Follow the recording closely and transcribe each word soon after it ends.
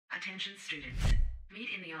Attention students, meet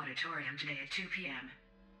in the auditorium today at 2 p.m.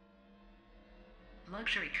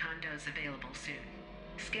 Luxury condos available soon.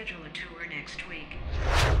 Schedule a tour next week.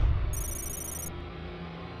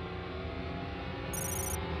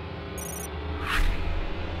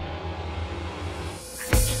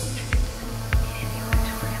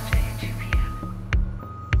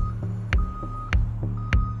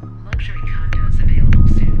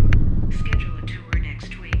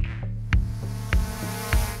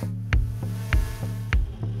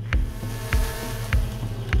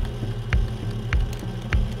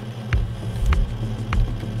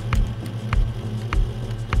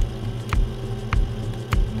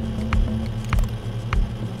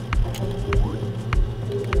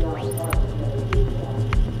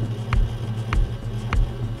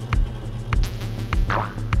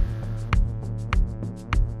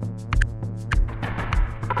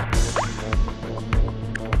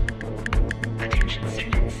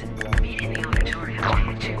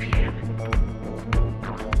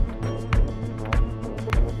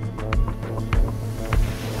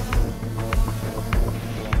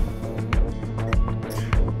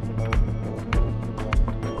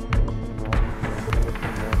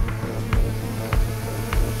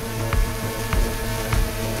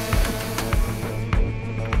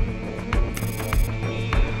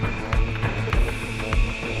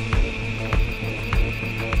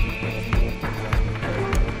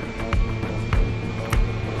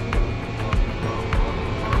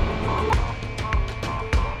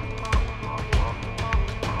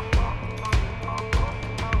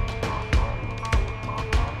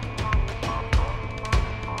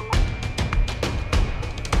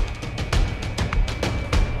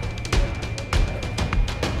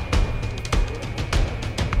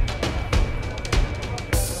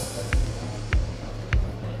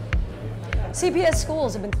 CPS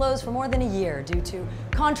schools have been closed for more than a year due to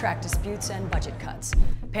contract disputes and budget cuts.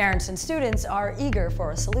 Parents and students are eager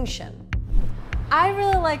for a solution. I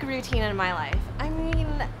really like routine in my life.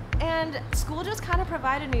 And school just kind of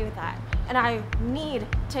provided me with that. And I need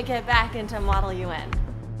to get back into Model UN.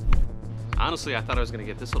 Honestly, I thought I was going to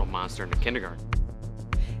get this little monster into kindergarten.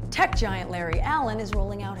 Tech giant Larry Allen is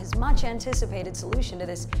rolling out his much anticipated solution to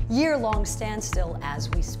this year-long standstill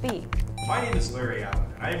as we speak. My name is Larry Allen,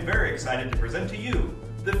 and I am very excited to present to you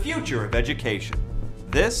the future of education.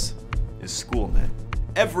 This is SchoolNet.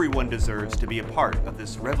 Everyone deserves to be a part of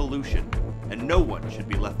this revolution, and no one should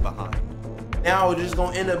be left behind. Now we're just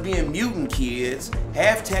gonna end up being mutant kids,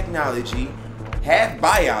 half technology, half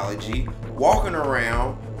biology, walking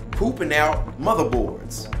around, pooping out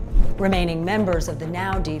motherboards. Remaining members of the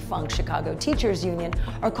now defunct Chicago Teachers Union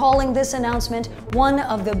are calling this announcement one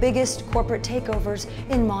of the biggest corporate takeovers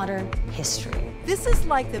in modern history. This is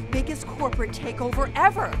like the biggest corporate takeover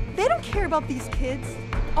ever. They don't care about these kids.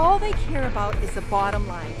 All they care about is the bottom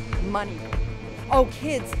line, money. Oh,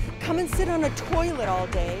 kids, come and sit on a toilet all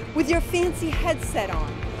day with your fancy headset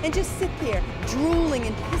on and just sit there drooling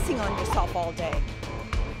and pissing on yourself all day.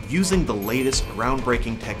 Using the latest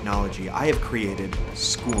groundbreaking technology, I have created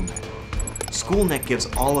SchoolNet. SchoolNet gives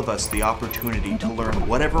all of us the opportunity to learn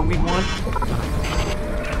whatever we want.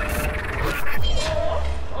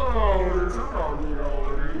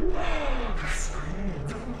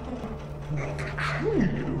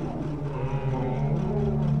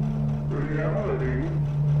 Reality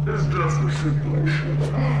is just a simulation.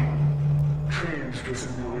 Change the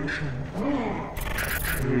simulation.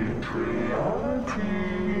 Change reality.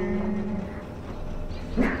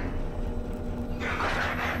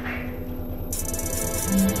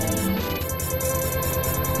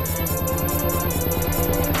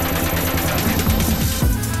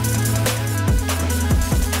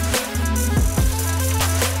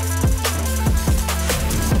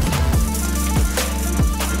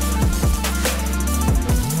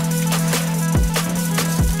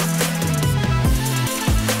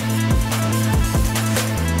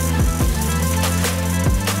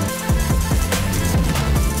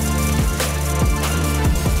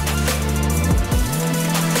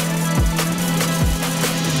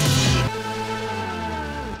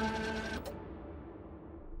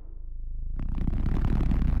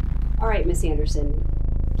 All right, Miss Anderson,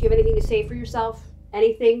 do you have anything to say for yourself?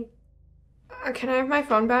 Anything? Can I have my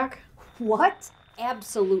phone back? What?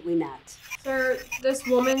 Absolutely not. Sir, this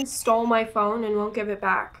woman stole my phone and won't give it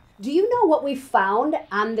back. Do you know what we found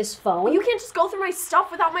on this phone? Well, you can't just go through my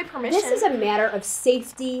stuff without my permission. This is a matter of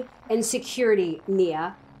safety and security,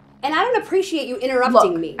 Nia. And I don't appreciate you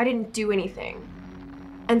interrupting me. I didn't do anything.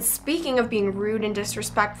 And speaking of being rude and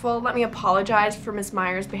disrespectful, let me apologize for Miss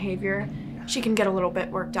Meyer's behavior. She can get a little bit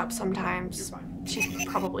worked up sometimes. She's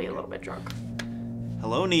probably a little bit drunk.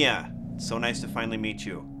 Hello, Nia. It's so nice to finally meet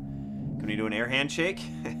you. Can we do an air handshake?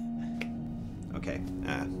 Okay,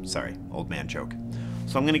 sorry, old man joke.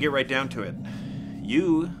 So I'm gonna get right down to it.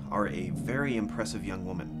 You are a very impressive young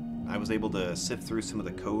woman. I was able to sift through some of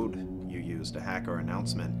the code you used to hack our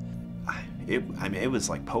announcement. It was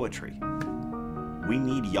like poetry. We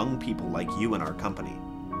need young people like you in our company.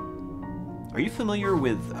 Are you familiar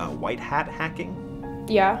with white hat hacking?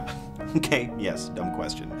 Yeah. Okay, yes, dumb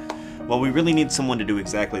question. Well, we really need someone to do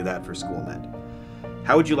exactly that for SchoolNet.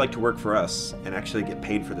 How would you like to work for us and actually get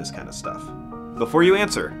paid for this kind of stuff? Before you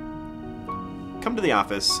answer, come to the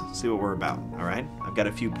office, see what we're about, all right? I've got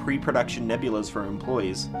a few pre-production nebulas for our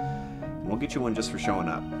employees, and we'll get you one just for showing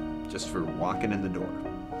up, just for walking in the door.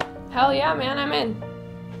 Hell yeah, man, I'm in.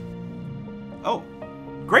 Oh,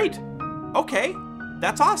 great. Okay,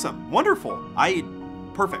 that's awesome. Wonderful.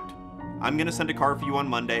 Perfect. I'm gonna send a car for you on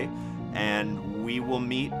Monday, and we will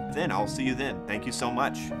meet then. I'll see you then. Thank you so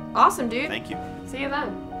much. Awesome, dude. Thank you. See you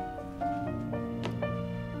then.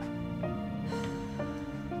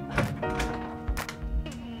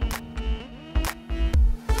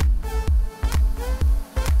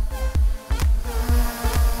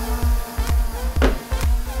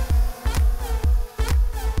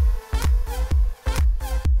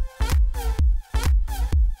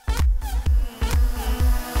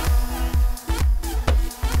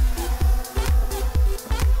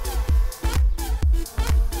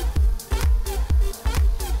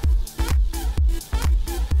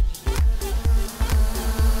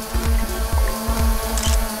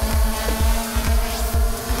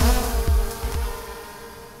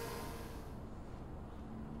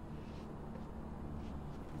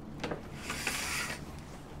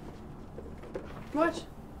 What?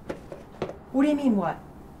 What do you mean, what?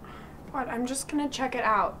 What? I'm just gonna check it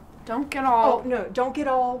out. Don't get all... Oh, no, don't get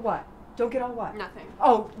all what? Don't get all what? Nothing.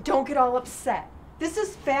 Oh, don't get all upset. This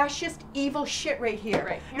is fascist, evil shit right here.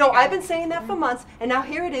 Right, here No, we go. I've been saying that for months, and now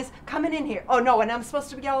here it is, coming in here. Oh, no, and I'm supposed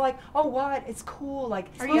to be all like, oh, what? It's cool, like...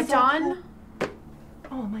 Are you it's so done? cool.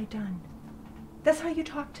 Oh, am I done? That's how you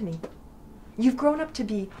talk to me. You've grown up to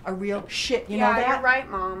be a real shit, you know that? Yeah, you're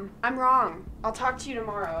right, Mom. I'm wrong. I'll talk to you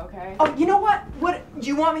tomorrow, okay? Oh, you know what? What, do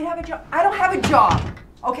you want me to have a job? I don't have a job,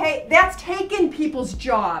 okay? That's taking people's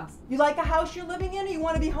jobs. You like the house you're living in, or you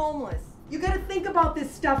want to be homeless? You gotta think about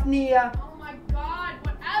this stuff, Nia. Oh my God,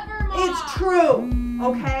 whatever, Mom! It's true,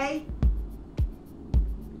 okay?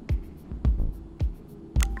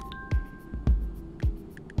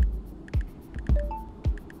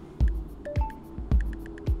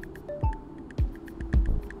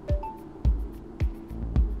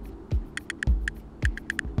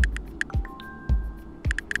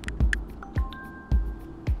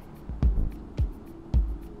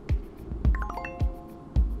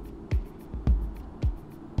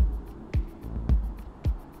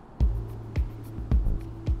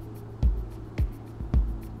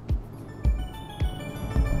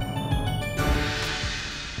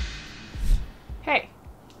 Hey.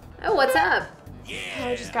 Oh, what's up?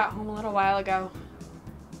 I just got home a little while ago.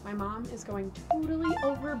 My mom is going totally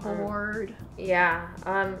overboard. Yeah.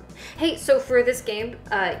 Hey, so for this game,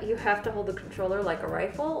 you have to hold the controller like a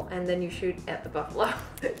rifle, and then you shoot at the buffalo,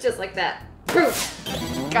 just like that.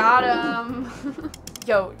 Got him.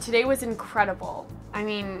 Yo, today was incredible. I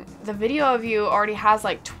mean, the video of you already has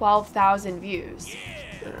like 12,000 views.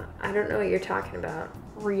 I don't know what you're talking about.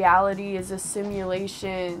 Reality is a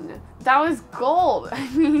simulation. That was gold. I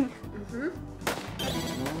mean,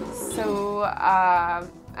 So,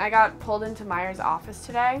 I got pulled into Myers' office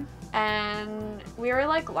today, and we were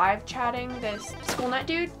like live chatting this SchoolNet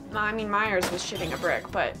dude. I mean, Myers was shitting a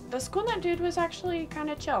brick, but the SchoolNet dude was actually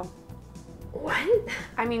kind of chill. What?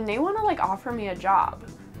 I mean, they want to like offer me a job,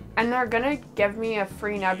 and they're gonna give me a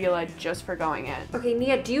free nebula just for going in. Okay,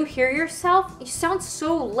 Nia, do you hear yourself? You sound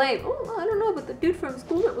so lame. Oh, I don't know, but the dude from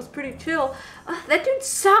SchoolNet was pretty chill. That dude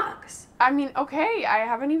sucks. I mean, okay, I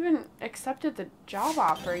haven't even accepted the job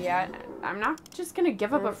offer yet. I'm not just gonna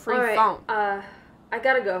give up a free All right, phone. I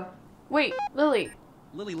gotta go. Wait, Lily.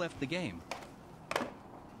 Lily left the game.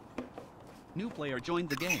 New player joined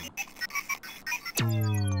the game. How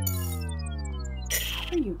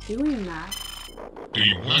are you doing that? Do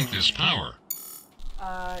you want this power?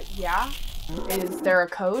 Yeah. Is there a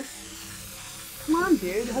code? Come on,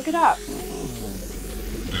 dude, hook it up.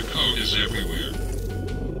 The code is everywhere.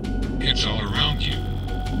 It's all around you.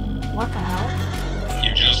 What the hell?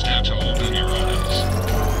 You just have to open your eyes.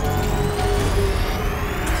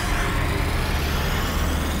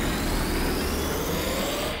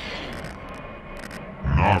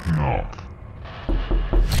 Knock, knock.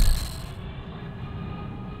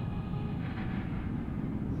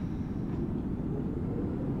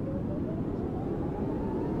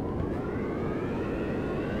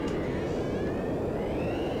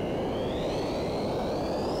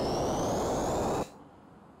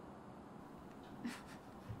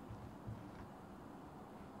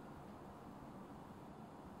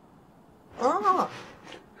 Stop.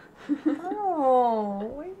 Oh,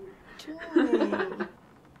 what are you doing?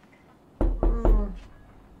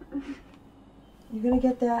 You gonna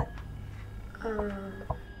get that?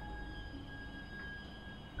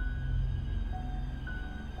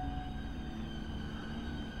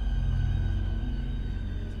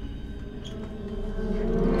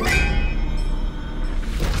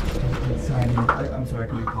 I'm sorry, I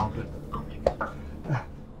can be calm, but... Oh my god.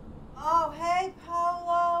 Oh, hey,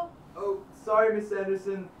 Paolo. Oh, sorry, Miss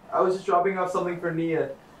Anderson. I was just dropping off something for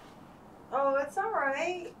Nia. Oh, that's all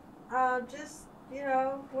right. Just, you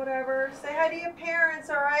know, whatever. Say hi to your parents,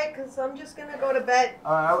 all right? Because I'm just going to go to bed.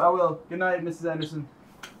 I will. Good night, Mrs. Anderson.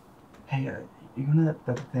 Hey, you going to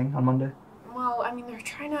that thing on Monday? Well, I mean, they're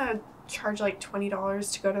trying to charge like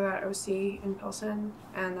 $20 to go to that OC in Pilsen,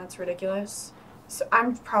 and that's ridiculous. So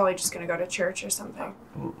I'm probably just gonna go to church or something.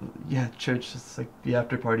 Well, yeah, church is like the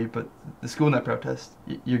after party, but the school night protest.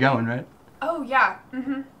 You're going, right? Oh, yeah.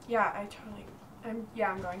 Mm-hmm. Yeah,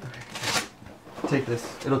 I'm going. Take this.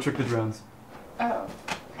 It'll trick the drones. Oh.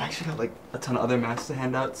 I actually got like a ton of other masks to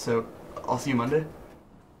hand out, so I'll see you Monday.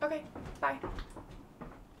 Okay, bye.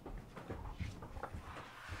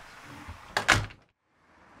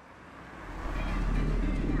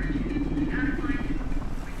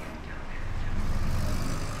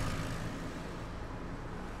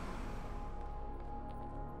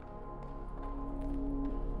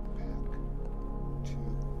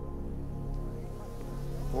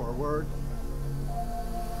 Forward.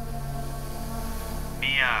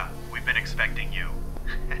 Mia, we've been expecting you.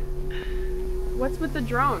 What's with the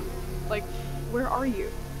drone? Like, where are you?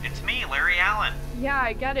 It's me, Larry Allen. Yeah,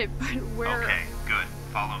 I get it, but where? Okay, good.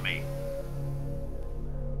 Follow me.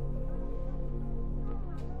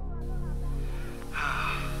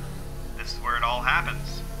 This is where it all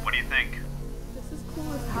happens. What do you think? This is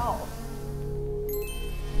cool as hell.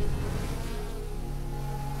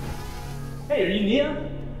 Hey, are you Nia?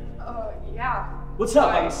 Yeah. What's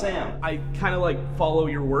up? I'm Sam. I kind of like follow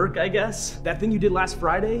your work, I guess. That thing you did last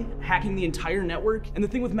Friday, hacking the entire network, and the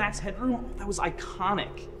thing with Max Headroom, that was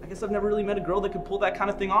iconic. I guess I've never really met a girl that could pull that kind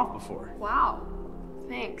of thing off before. Wow.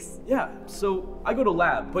 Thanks. Yeah, so I go to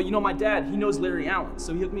lab, but you know my dad, he knows Larry Allen,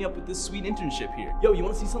 so he hooked me up with this sweet internship here. Yo, you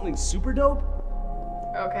want to see something super dope?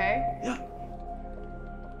 Okay. Yeah.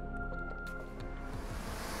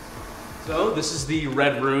 So this is the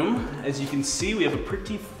red room. As you can see, we have a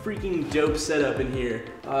pretty freaking dope setup in here.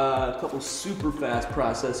 A couple super fast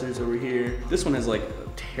processors over here. This one has like a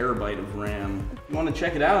terabyte of RAM. If you want to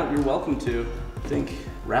check it out, you're welcome to. I think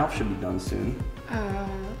Ralph should be done soon.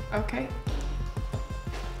 Okay.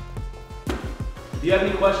 If you have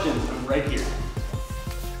any questions, I'm right here.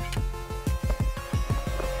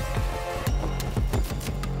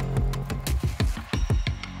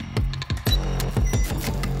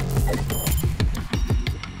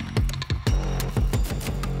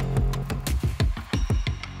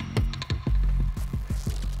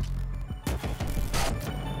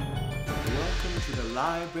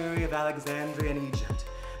 Library of Alexandria in Egypt.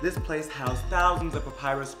 This place housed thousands of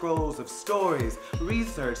papyrus scrolls of stories,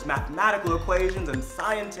 research, mathematical equations, and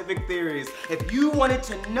scientific theories. If you wanted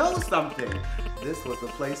to know something, this was the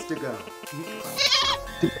place to go.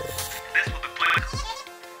 This was the place.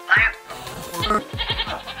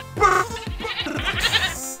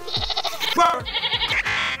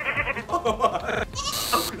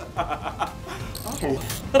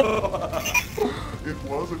 It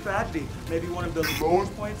was a tragedy, maybe one of the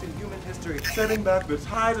lowest points in human history, setting back the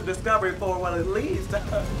tide of discovery for, well, at least.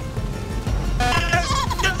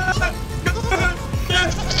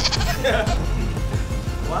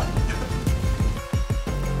 What?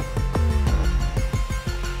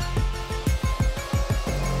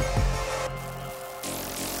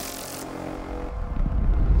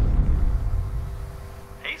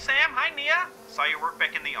 Hey Sam, hi Nia. Saw your work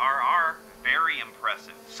back in the RR. Very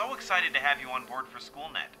impressive. So excited to have you on board for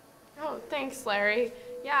SchoolNet. Oh, thanks, Larry.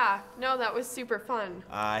 Yeah, no, that was super fun.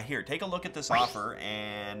 Here, take a look at this offer,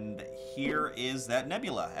 and here is that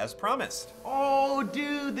nebula, as promised. Oh,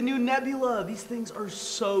 dude, the new nebula. These things are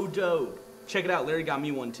so dope. Check it out, Larry got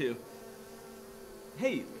me one too.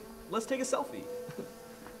 Hey, let's take a selfie.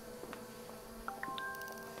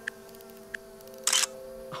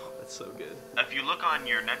 Oh, that's so good. If you look on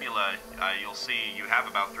your nebula, you'll see you have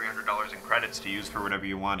about $300 in credits to use for whatever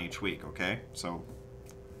you want each week, okay? So,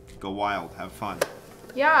 go wild, have fun.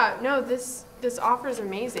 Yeah, no, this offer is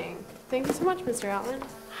amazing. Thank you so much, Mr. Allen.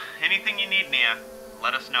 Anything you need, Nia,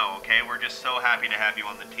 let us know, okay? We're just so happy to have you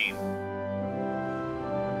on the team.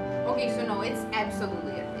 Okay, so no, it's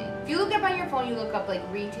absolutely a thing. If you look up on your phone, you look up like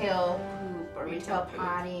retail poop retail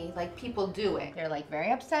potty. Like, people do it. They're like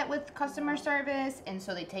very upset with customer service, and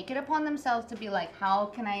so they take it upon themselves to be like, how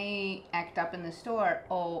can I act up in the store?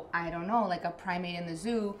 Oh, I don't know, like a primate in the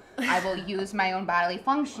zoo, I will use my own bodily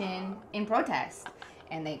function in protest.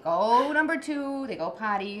 And they go number 2, they go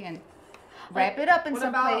potty and wrap it up in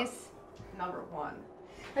some place. Number 1.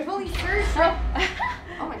 My bully shirt.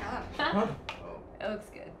 Oh my god. It looks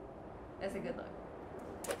good. That's a good look.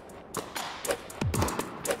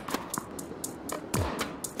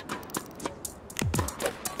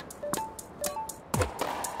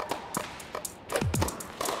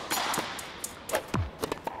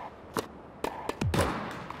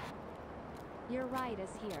 Your ride is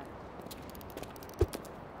here.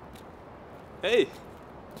 Hey,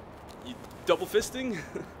 you double fisting?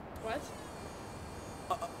 What?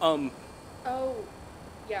 Oh,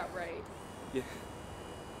 yeah, right. Yeah.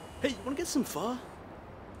 Hey, you wanna get some pho?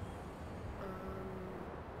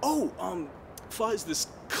 Pho is this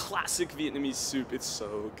classic Vietnamese soup. It's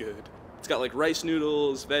so good. It's got like rice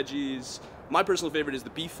noodles, veggies. My personal favorite is the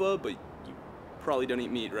beef pho, but you probably don't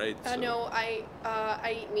eat meat, right? So- No, I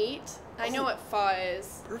eat meat. I know what pho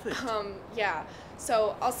is. Perfect. Yeah.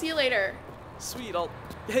 So I'll see you later. Sweet, I'll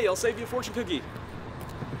save you a fortune cookie.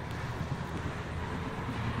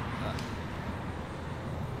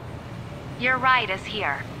 Your ride is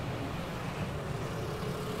here.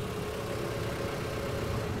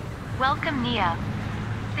 Welcome, Nia.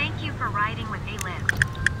 Thank you for riding with A-Lift.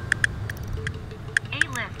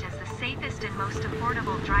 A-Lift is the safest and most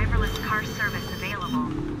affordable driverless car service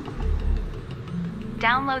available.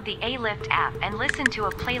 Download the A-Lift app and listen to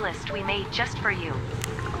a playlist we made just for you.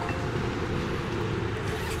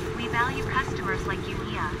 We value customers like you,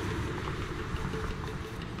 Nia.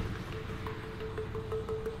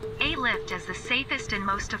 A-Lift is the safest and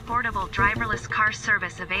most affordable driverless car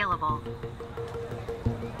service available.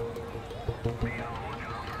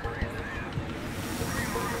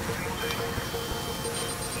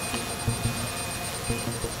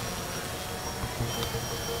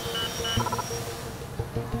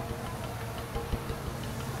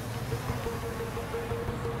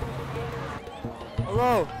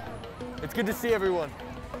 Hello. It's good to see everyone.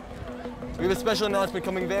 We have a special announcement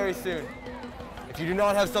coming very soon. If you do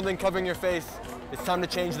not have something covering your face, it's time to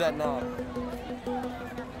change that now.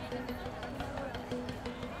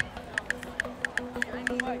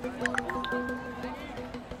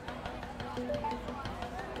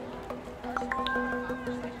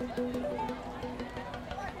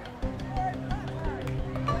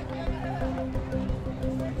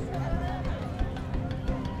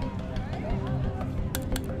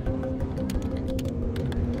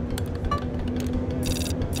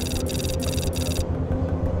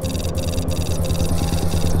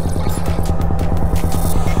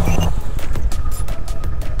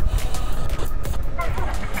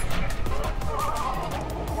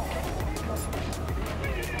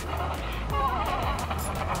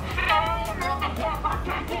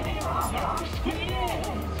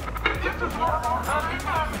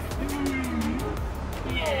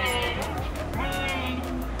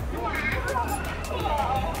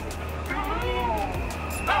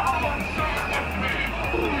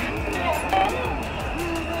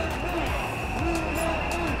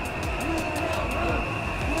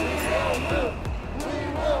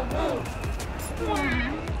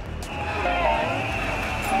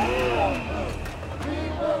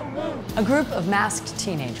 A group of masked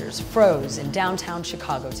teenagers froze in downtown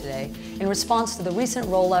Chicago today in response to the recent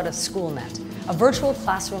rollout of SchoolNet, a virtual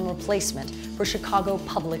classroom replacement for Chicago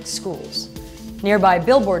public schools. Nearby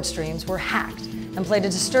billboard streams were hacked and played a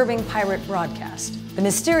disturbing pirate broadcast. The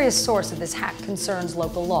mysterious source of this hack concerns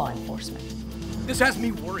local law enforcement. This has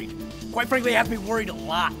me worried. Quite frankly, it has me worried a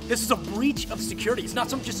lot. This is a breach of security. It's not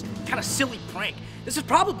some just kind of silly prank. This is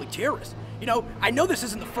probably terrorist. You know, I know this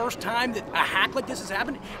isn't the first time that a hack like this has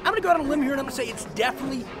happened. I'm gonna go out on a limb here and I'm gonna say it's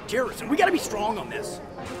definitely terrorist, and we gotta be strong on this.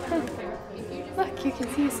 Look, you can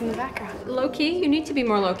see us in the background. Low-key? You need to be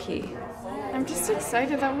more low-key. I'm just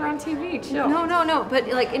excited that we're on TV. Chill. No, but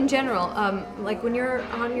like in general, like when you're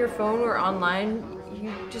on your phone or online,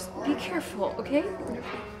 you just be careful, okay?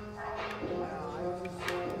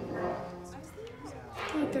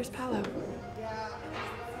 Look, there's Paolo.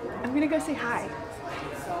 I'm gonna go say hi.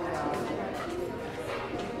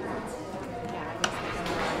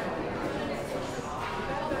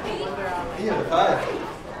 Yeah, hi.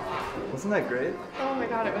 Wasn't that great? Oh my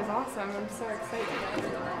god, it was awesome. I'm so excited.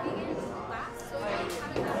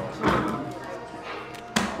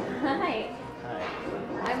 Hi. Hi.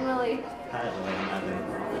 I'm Lily. Hi, Lily. I'm Evan.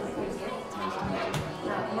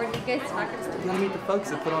 Where did you guys talk about? You gotta meet the folks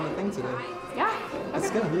that put on the thing today. Yeah. Let's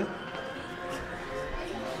go, yeah.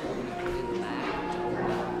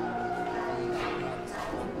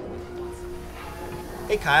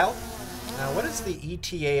 Hey, Kyle. What is the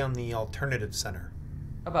ETA on the Alternative Center?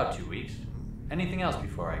 About 2 weeks. Anything else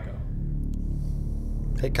before I go?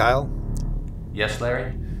 Hey, Kyle. Yes,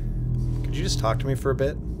 Larry? Could you just talk to me for a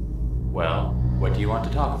bit? Well, what do you want to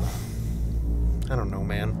talk about? I don't know,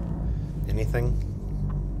 man. Anything?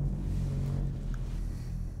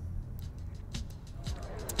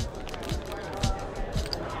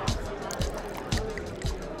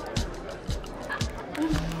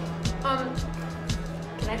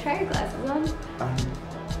 Can I try your glasses on?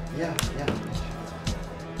 Yeah.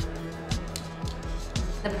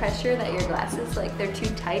 The pressure that your glasses, like, they're too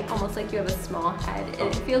tight, almost like you have a small head, and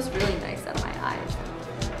it feels really nice on my eyes.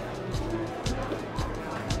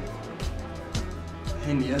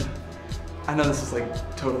 Hey, Nia. I know this is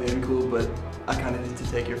like totally uncool, but I kind of need to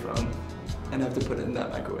take your phone and have to put it in that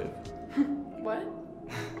microwave. What?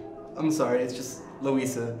 I'm sorry, it's just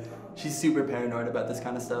Louisa. She's super paranoid about this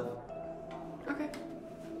kind of stuff. Okay.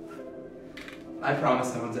 I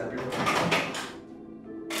promise no one's at your phone.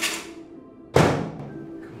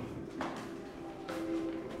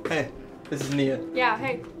 Hey, this is Nia. Yeah,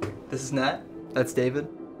 hey. This is Nat. That's David.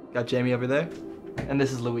 Got Jamie over there. And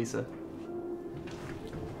this is Louisa.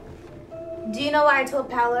 Do you know why I told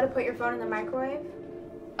Paolo to put your phone in the microwave?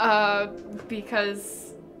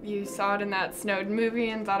 Because you saw it in that Snowden movie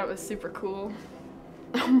and thought it was super cool.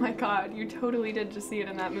 Oh my god, you totally did just see it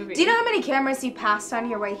in that movie. Do you know how many cameras you passed on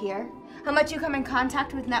your way here? How much you come in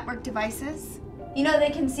contact with network devices? You know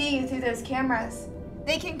they can see you through those cameras.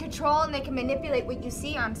 They can control and they can manipulate what you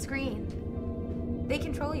see on screen. They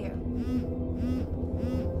control you.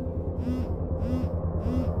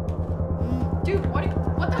 Dude,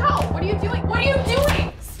 what the hell? What are you doing? What are you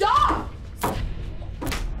doing? Stop!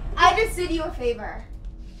 I just did you a favor.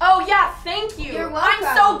 Oh yeah, thank you. You're welcome.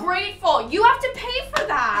 I'm so grateful. You have to pay for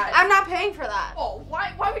that. I'm not paying for that. Oh,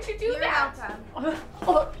 why would you do that? You're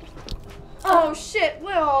welcome. Oh shit,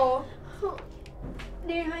 Will.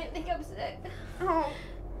 Dear, I think I'm sick. Oh.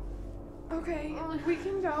 Okay, we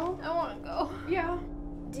can go. I want to go. Yeah.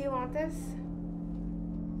 Do you want this?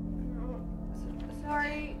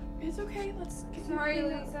 Sorry. It's okay. Let's get Sorry,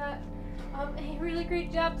 Lisa. Hey, really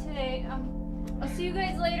great job today. I'll see you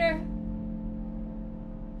guys later.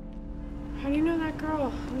 How do you know that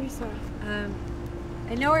girl, Lisa?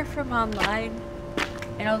 I know her from online.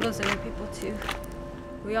 I know those other people too.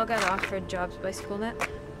 We all got offered jobs by SchoolNet.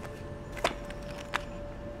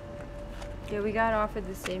 Yeah, we got offered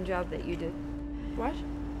the same job that you did. What?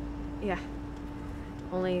 Yeah.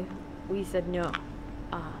 Only we said no.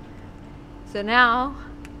 So now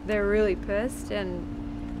they're really pissed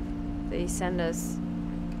and they send us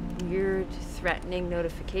weird, threatening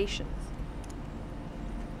notifications.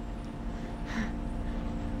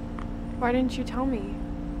 Why didn't you tell me?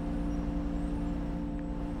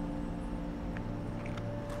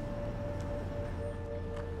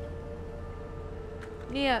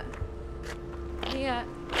 Nia.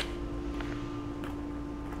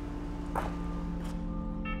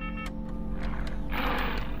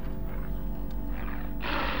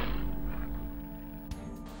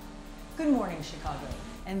 Good morning, Chicago,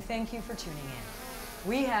 and thank you for tuning in.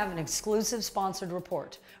 We have an exclusive sponsored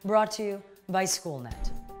report brought to you by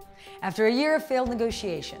SchoolNet. After a year of failed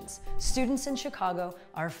negotiations, students in Chicago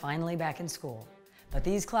are finally back in school. But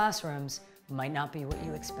these classrooms might not be what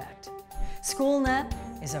you expect. SchoolNet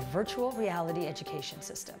is a virtual reality education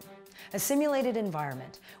system, a simulated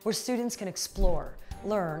environment where students can explore,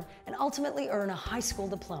 learn, and ultimately earn a high school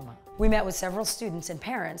diploma. We met with several students and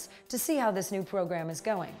parents to see how this new program is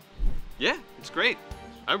going. Yeah, it's great.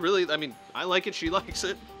 I like it, she likes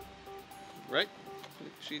it. Right?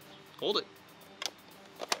 Hold it.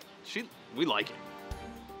 We like it.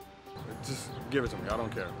 Just give it to me, I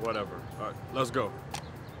don't care, whatever. All right, let's go.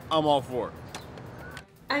 I'm all for it.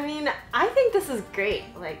 I mean, I think this is great.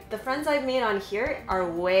 Like, the friends I've made on here are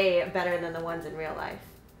way better than the ones in real life.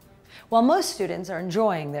 While most students are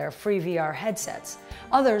enjoying their free VR headsets,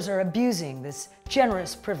 others are abusing this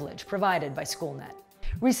generous privilege provided by SchoolNet.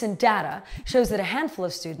 Recent data shows that a handful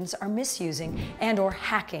of students are misusing and/or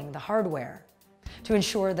hacking the hardware. To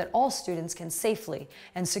ensure that all students can safely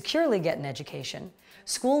and securely get an education,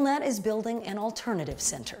 SchoolNet is building an alternative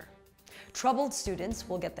center. Troubled students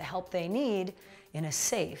will get the help they need in a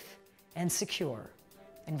safe and secure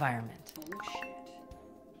environment.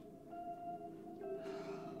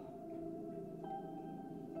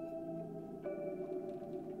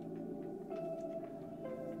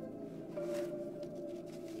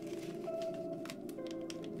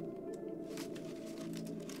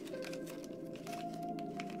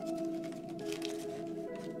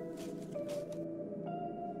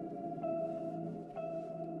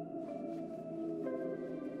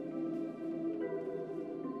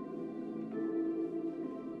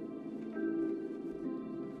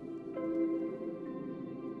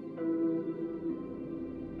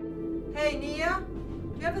 Hey, Nia,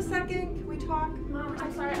 do you have a second? Can we talk? Mom,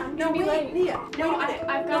 I'm sorry. I'm No, gonna be wait, late. Nia. No, wait a minute.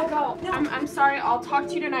 I've gotta go. No. I'm sorry. I'll talk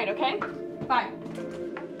to you tonight, okay? Bye.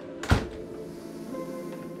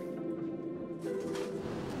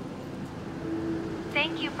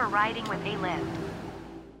 Thank you for riding with A-Lift.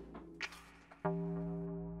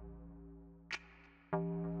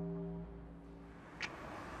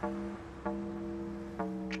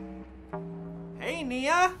 Hey,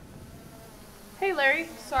 Nia. Hey, Larry.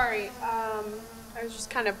 Sorry. I was just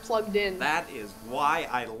kind of plugged in. That is why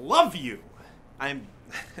I love you.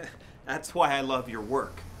 That's why I love your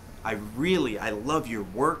work. I love your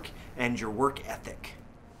work and your work ethic.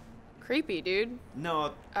 Creepy, dude.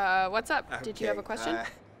 No. What's up? Did you have a question?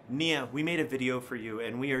 Nia, we made a video for you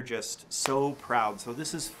and we are just so proud. So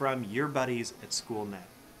this is from your buddies at SchoolNet.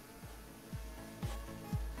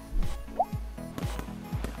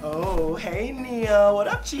 Oh, hey Nia, what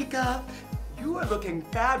up, chica? You are looking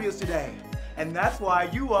fabulous today, and that's why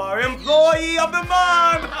you are Employee of the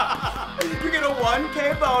Month! You get a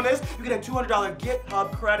 1K bonus, you get a $200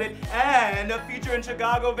 GitHub credit, and a feature in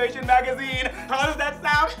Chicago Vision magazine. How does that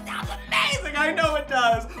sound? It sounds amazing, I know it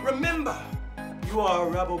does. Remember, you are a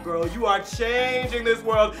rebel girl, you are changing this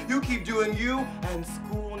world. You keep doing you, and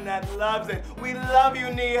SchoolNet loves it. We love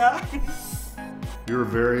you, Nia. You're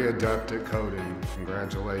very adept at coding.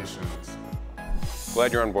 Congratulations.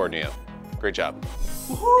 Glad you're on board, Nia. Great job.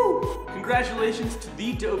 Woohoo! Congratulations to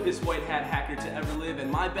the dopest white hat hacker to ever live and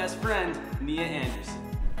my best friend, Nia Anderson.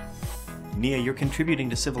 Nia, you're contributing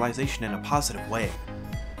to civilization in a positive way.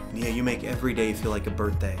 Nia, you make every day feel like a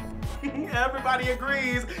birthday. Everybody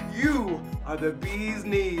agrees. You are the bee's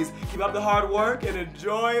knees. Keep up the hard work and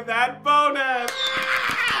enjoy that bonus.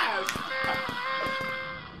 Yes!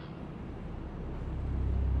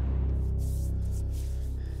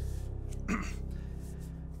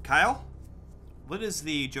 Kyle, what is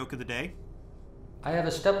the joke of the day? I have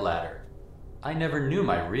a stepladder. I never knew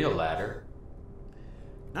my real ladder.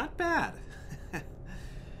 Not bad.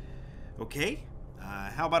 Okay,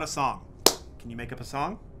 how about a song? Can you make up a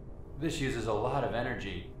song? This uses a lot of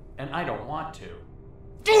energy, and I don't want to.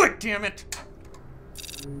 Do it, damn it!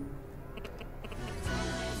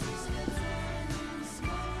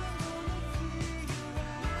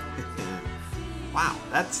 Wow,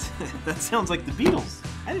 that sounds like the Beatles.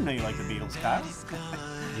 I didn't know you liked the Beatles, Kyle.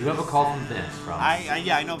 You have a call from Vince from...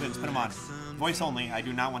 Yeah, I know Vince. Put him on. Voice only. I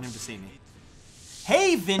do not want him to see me.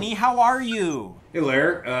 Hey, Vinny, how are you? Hey,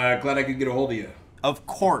 Larry. Glad I could get a hold of you. Of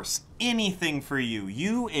course. Anything for you.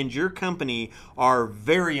 You and your company are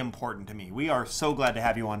very important to me. We are so glad to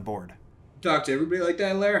have you on board. Talk to everybody like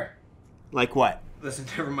that, Larry? Like what? Listen,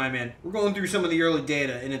 never mind, man. We're going through some of the early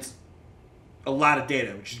data, and it's a lot of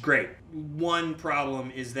data, which is great. One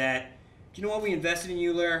problem is that, do you know why we invested in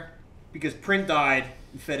you, Larry? Because print died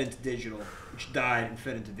and fed into digital, which died and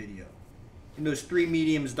fed into video. And those three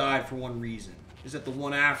mediums died for one reason, is that the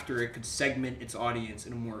one after it could segment its audience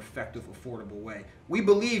in a more effective, affordable way. We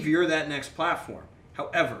believe you're that next platform.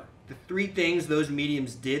 However, the three things those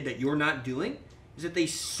mediums did that you're not doing is that they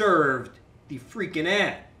served the freaking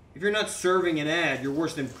ad. If you're not serving an ad, you're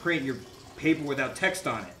worse than print, you're paper without text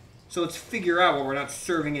on it. So let's figure out why we're not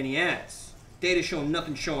serving any ads. Data showing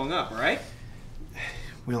nothing showing up, all right?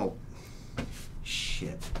 Well,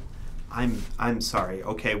 shit. I'm sorry.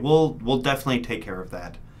 Okay, we'll definitely take care of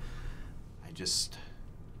that.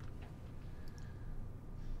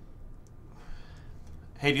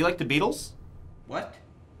 Hey, do you like the Beatles? What?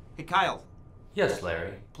 Hey, Kyle. Yes,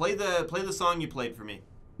 Larry. Play the song you played for me.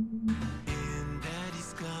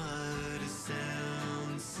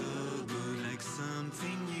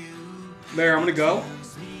 Larry, I'm gonna go.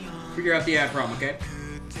 Figure out the ad problem, okay?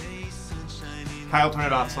 Kyle, turn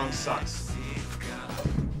it off. Song sucks.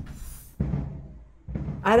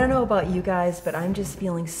 I don't know about you guys, but I'm just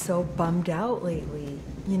feeling so bummed out lately,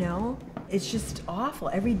 you know? It's just awful.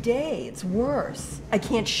 Every day, it's worse. I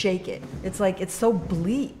can't shake it. It's like, it's so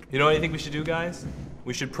bleak. You know what I think we should do, guys?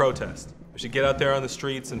 We should protest. We should get out there on the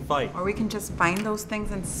streets and fight. Or we can just find those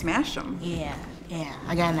things and smash them. Yeah,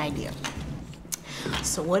 I got an idea.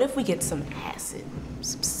 So what if we get some acid,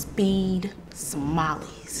 some speed, some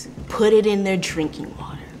mollies, put it in their drinking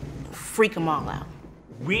water, freak them all out.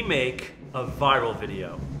 We make a viral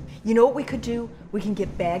video. You know what we could do? We can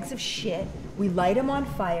get bags of shit, we light them on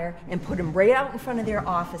fire, and put them right out in front of their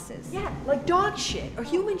offices. Yeah, like dog shit or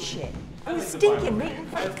human shit. I mean, stinking right in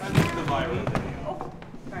front of the viral video. Oh,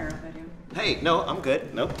 viral video. Hey, no, I'm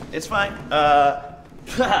good. Nope, it's fine.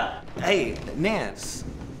 Hey, Nance,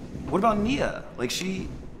 what about Nia? Like, she's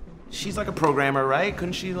like a programmer, right?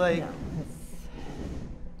 Couldn't she, like... No,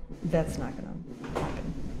 that's not gonna happen.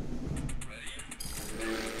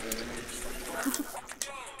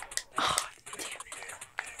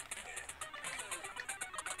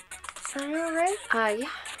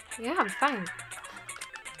 Yeah, I'm fine.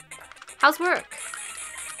 How's work?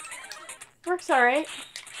 Work's alright.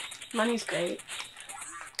 Money's great.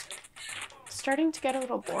 Starting to get a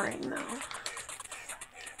little boring, though.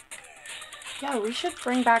 Yeah, we should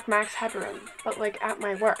bring back Max Headroom, but, like, at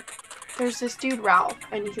my work. There's this dude, Ralph,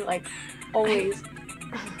 and he, like, always...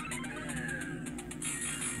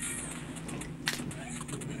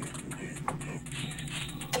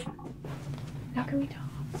 How can we talk?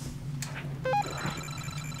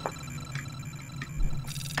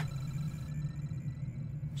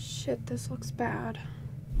 Shit, this looks bad.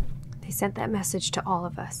 They sent that message to all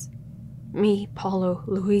of us. Me, Paulo,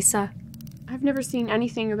 Luisa. I've never seen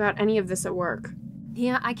anything about any of this at work.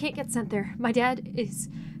 Yeah, I can't get sent there. My dad is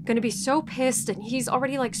gonna be so pissed, and he's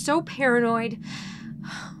already, like, so paranoid.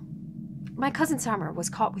 My cousin Summer was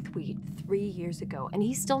caught with weed 3 years ago, and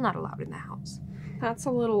he's still not allowed in the house. That's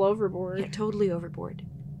a little overboard. Yeah, totally overboard.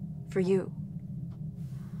 For you.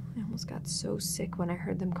 I almost got so sick when I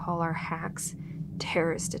heard them call our hacks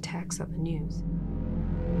terrorist attacks on the news.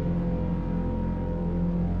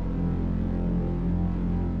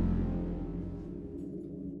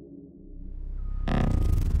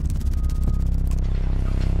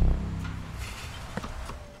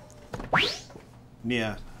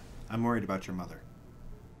 Nia, I'm worried about your mother.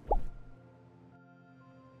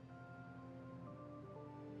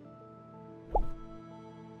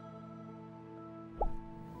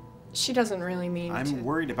 She doesn't really mean I'm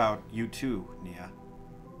worried about you too, Nia.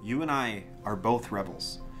 You and I are both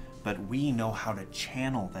rebels, but we know how to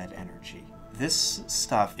channel that energy. This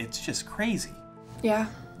stuff, it's just crazy. Yeah.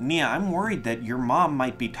 Nia, I'm worried that your mom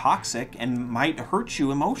might be toxic and might hurt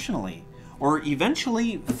you emotionally, or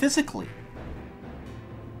eventually physically.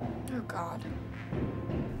 Oh, God.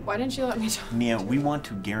 Why didn't you let me talk? Nia, we want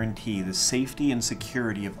to guarantee the safety and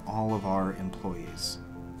security of all of our employees.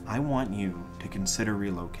 I want you to consider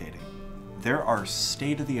relocating. There are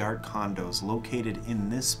state-of-the-art condos located in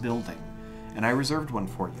this building, and I reserved one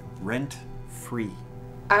for you, rent-free.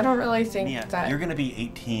 I don't really think Nia, that... you're gonna be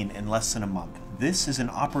 18 in less than a month. This is an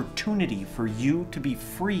opportunity for you to be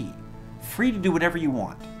free. Free to do whatever you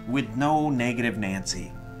want, with no negative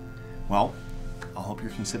Nancy. Well, I'll hope you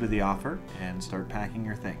consider the offer and start packing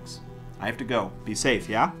your things. I have to go. Be safe,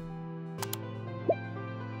 yeah?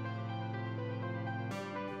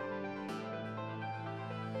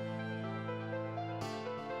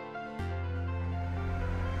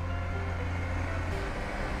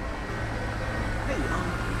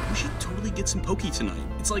 We should totally get some poke tonight.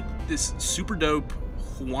 It's like this super dope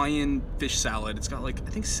Hawaiian fish salad. It's got, like, I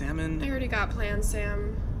think salmon. I already got plans,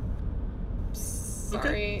 Sam. Sorry.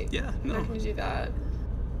 Okay. Yeah, no. I'm not gonna do that.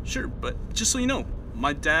 Sure, but just so you know,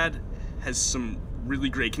 my dad has some really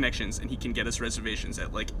great connections, and he can get us reservations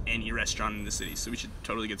at, like, any restaurant in the city, so we should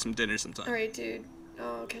totally get some dinner sometime. Alright, dude.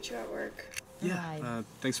 I'll catch you at work. Yeah,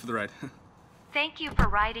 thanks for the ride. Thank you for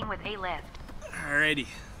riding with A-Lyft. Alrighty.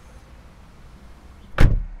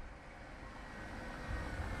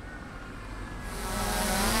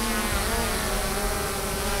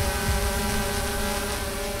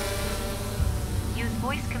 Use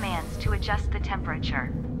voice commands to adjust the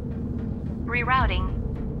temperature. Rerouting.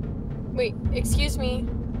 Wait, excuse me.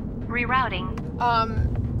 Rerouting.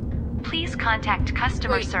 Please contact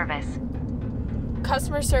customer service.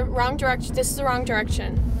 Customer service, wrong direction. This is the wrong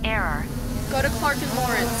direction. Error. Go to Clark and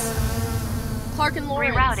Lawrence. Clark and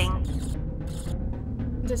Lawrence. Rerouting.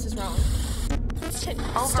 This is wrong.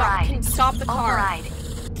 Override. Stop. Can stop the car. Override.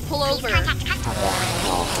 Pull over.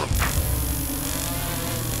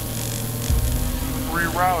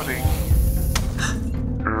 Rerouting.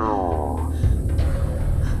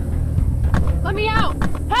 Let me out!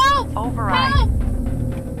 Help! Override. Help!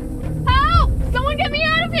 Help! Someone get me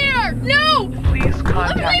out of here! No! Please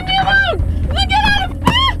contact Leave me alone! Let get out of...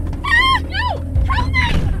 Ah! Ah! No! Help me!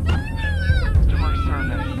 Customer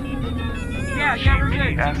service. Yeah, you're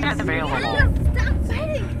good. Yes, available. Stop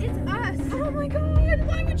fighting! It's us! Oh my god!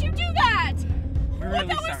 Why would you do that? We're That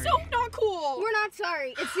really was sorry. so not cool! We're not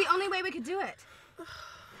sorry. It's the only way we could do it.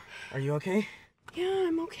 Are you okay? Yeah,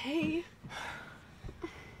 I'm okay.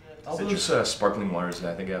 All those sparkling waters, and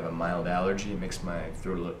I think I have a mild allergy. It makes my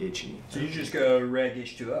throat a little itchy. So you just go Reg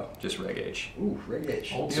H2O? Just Reg H. Ooh, Reg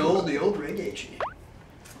H. Old The old Reg H.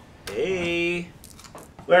 Hey.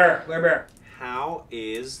 Where? How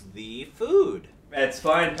is the food? It's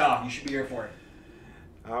fine, pal. You should be here for it.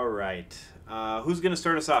 All right. Who's going to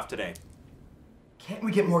start us off today? Can't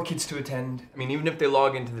we get more kids to attend? I mean, even if they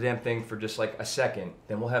log into the damn thing for just like a second,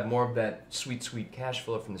 then we'll have more of that sweet, sweet cash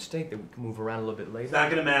flow from the state that we can move around a little bit later. It's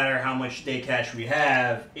not going to matter how much day cash we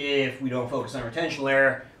have if we don't focus on retention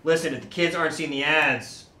layer. Listen, if the kids aren't seeing the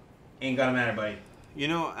ads, Ain't gonna matter, buddy. You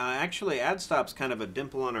know, actually, AdStop's kind of a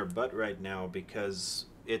dimple on our butt right now because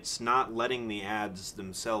it's not letting the ads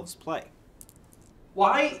themselves play.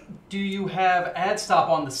 Why do you have AdStop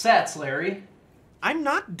on the sets, Larry? I'm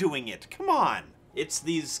not doing it. Come on. It's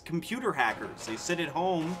these computer hackers. They sit at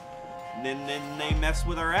home and then they mess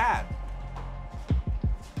with our ad.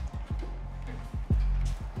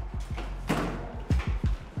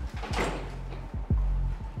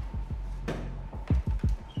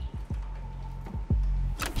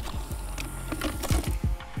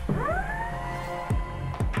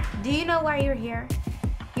 Do you know why you're here?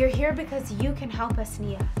 You're here because you can help us,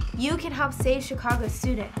 Nia. You can help save Chicago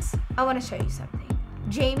students. I want to show you something.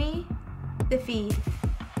 Jamie, the feed.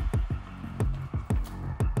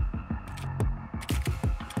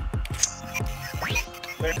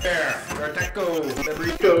 There, their taco, their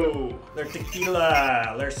burrito, their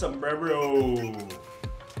tequila, their sombrero.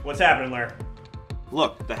 What's happening, Lair?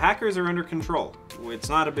 Look, the hackers are under control. It's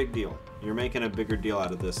not a big deal. You're making a bigger deal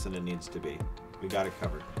out of this than it needs to be. We got it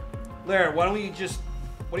covered. Lair, why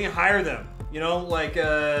don't you hire them? You know, like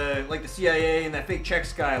the CIA and that fake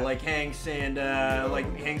checks guy, like Hanks and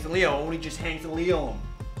Hanks and Leo. Only just Hanks and Leo 'em.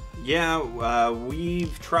 Yeah,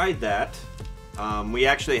 we've tried that. We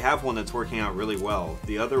actually have one that's working out really well.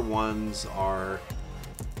 The other ones are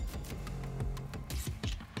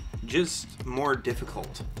just more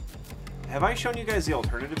difficult. Have I shown you guys the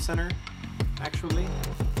Alternative Center, actually?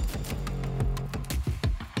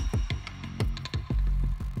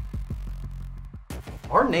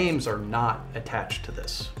 Our names are not attached to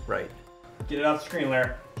this, right? Get it off the screen,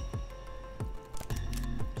 Lair.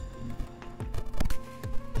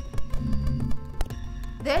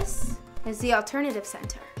 This is the Alternative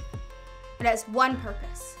Center. It has one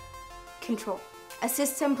purpose: control. A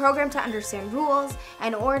system programmed to understand rules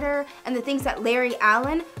and order and the things that Larry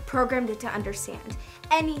Allen programmed it to understand.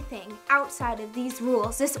 Anything outside of these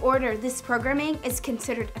rules, this order, this programming is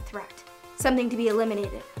considered a threat. Something to be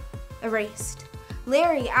eliminated, erased.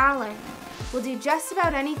 Larry Allen will do just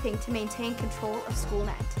about anything to maintain control of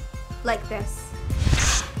SchoolNet. Like this.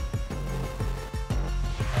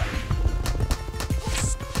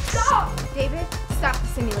 Stop! David, stop the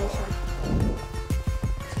simulation.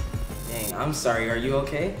 Dang, I'm sorry, are you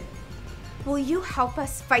okay? Will you help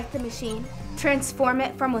us fight the machine, transform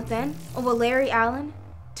it from within, or will Larry Allen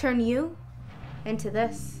turn you into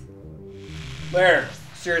this? Lair,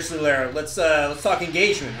 seriously, Lair, let's talk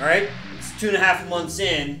engagement, all right? It's 2.5 months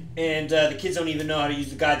in, and the kids don't even know how to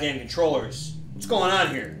use the goddamn controllers. What's going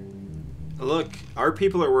on here? Look, our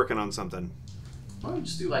people are working on something. Why don't we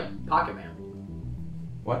just do like Pocket Man?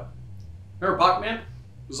 What? Remember Pocket Man?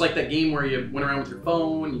 It was like that game where you went around with your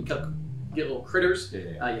phone, you get little critters,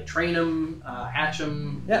 you train them, hatch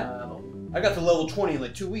them. Yeah, I got to level 20 in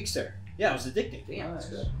like 2 weeks there. Yeah, it was addicting. Damn, that's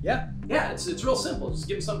good. Yeah. Yeah, it's real simple. Just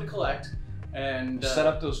give them something to collect, and set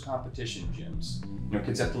up those competition gyms. You know,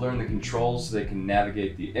 kids have to learn the controls so they can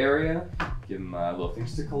navigate the area, give them little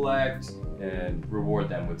things to collect, and reward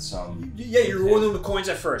them with some... Yeah, you reward them with coins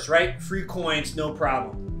at first, right? Free coins, no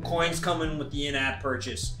problem. Coins coming with the in-app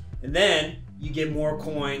purchase. And then you get more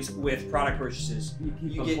coins with product purchases.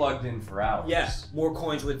 You get plugged in for hours. Yeah, more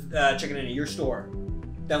coins with checking into your store,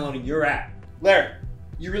 downloading your app. Larry,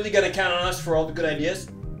 you really gotta count on us for all the good ideas?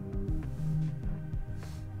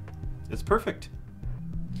 It's perfect.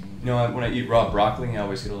 You know, when I eat raw broccoli, I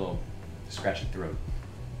always get a little scratchy throat.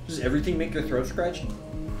 Does everything make your throat scratchy?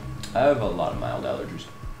 I have a lot of mild allergies.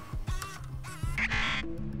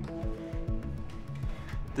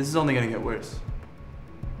 This is only gonna get worse.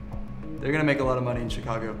 They're gonna make a lot of money in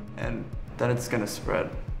Chicago, and then it's gonna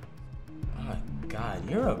spread. Oh my God,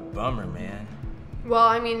 you're a bummer, man. Well,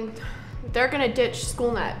 I mean, they're gonna ditch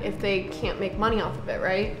SchoolNet if they can't make money off of it,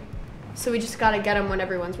 right? So we just gotta get them when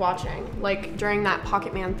everyone's watching. Like during that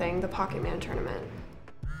Pocket Man thing, the Pocket Man tournament.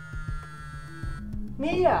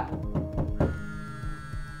 Nia!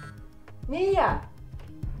 Nia!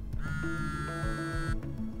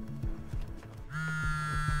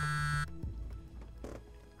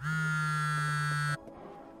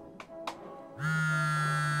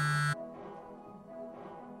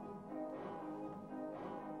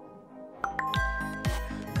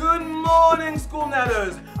 Good morning,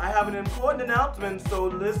 SchoolNetters! I have an important announcement, so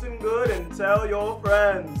listen good and tell your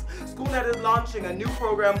friends. SchoolNet is launching a new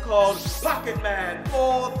program called Pocket Man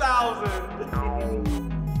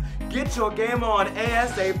 4000. Get Get your game on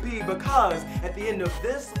ASAP because at the end of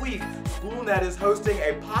this week, SchoolNet is hosting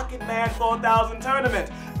a Pocket Man 4000 tournament.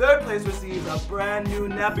 Third place receives a brand new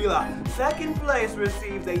Nebula. Second place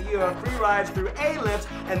receives a year of free rides through A-Lift,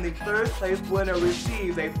 and the third place winner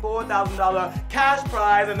receives a $4,000 cash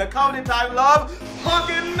prize in the coded title of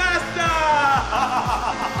Pocket Master!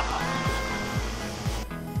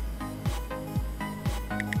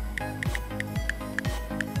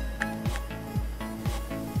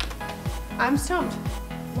 I'm stumped.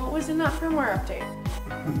 What was in that firmware update?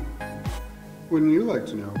 Wouldn't you like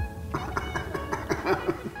to know?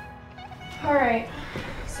 Alright,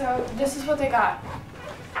 so this is what they got.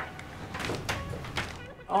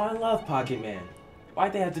 Oh, I love Pocket Man.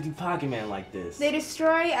 Why'd they have to do Pocket Man like this? They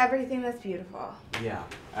destroy everything that's beautiful. Yeah,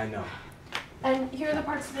 I know. And here are the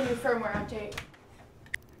parts of the new firmware update.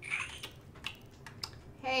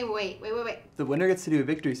 Hey, wait. The winner gets to do a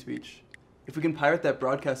victory speech. If we can pirate that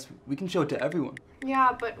broadcast, we can show it to everyone.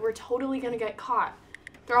 Yeah, but we're totally gonna get caught.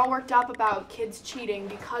 They're all worked up about kids cheating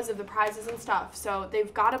because of the prizes and stuff, so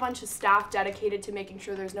they've got a bunch of staff dedicated to making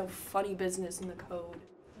sure there's no funny business in the code.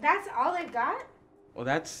 That's all they've got? Well,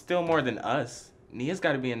 that's still more than us. Nia's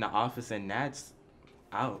got to be in the office and Nat's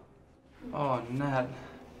out. Oh, Nat.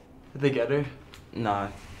 Did they get her? Nah,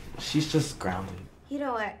 she's just grounded. You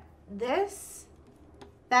know what?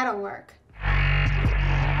 That'll work.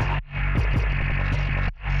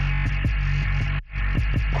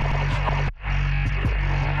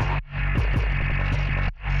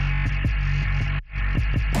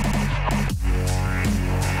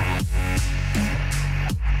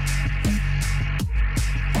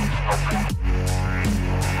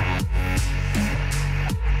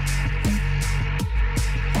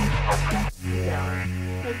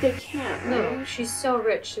 They can't. No, she's so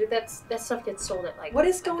rich. That stuff gets sold at like. What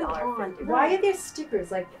is going on? Why are there stickers?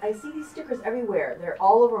 Like, I see these stickers everywhere. They're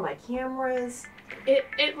all over my cameras. It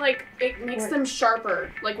makes them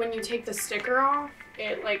sharper. Like when you take the sticker off,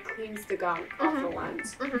 it like cleans the gunk off the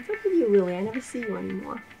lens. What's up with you, Lily? I never see you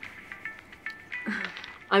anymore.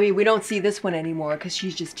 I mean, we don't see this one anymore because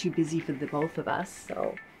she's just too busy for the both of us,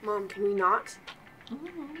 so. Mom, can we not? Oh,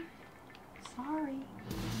 sorry.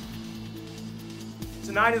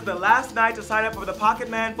 Tonight is the last night to sign up for the Pocket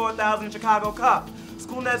Man 4000 Chicago Cup.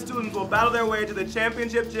 SchoolNet students will battle their way to the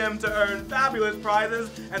championship gym to earn fabulous prizes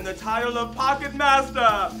and the title of Pocket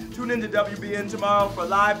Master. Tune in to WBN tomorrow for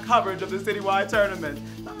live coverage of the citywide tournament.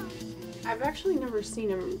 I've actually never seen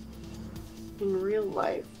him in real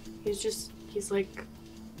life. He's like...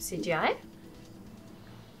 CGI?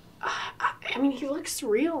 I mean, he looks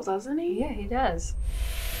real, doesn't he? Yeah, he does.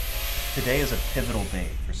 Today is a pivotal day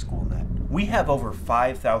for SchoolNet. We have over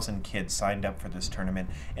 5,000 kids signed up for this tournament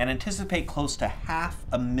and anticipate close to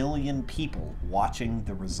 500,000 people watching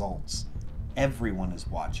the results. Everyone is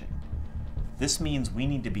watching. This means we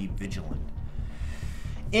need to be vigilant.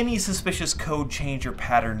 Any suspicious code change or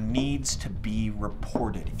pattern needs to be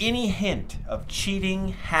reported. Any hint of cheating,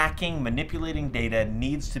 hacking, manipulating data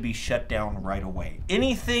needs to be shut down right away.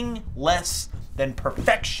 Anything less than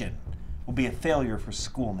perfection will be a failure for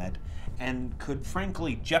SchoolNet and could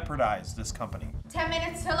frankly jeopardize this company. 10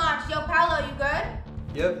 minutes to launch. Yo, Paolo, you good?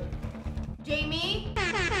 Yep. Jamie?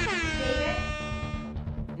 David?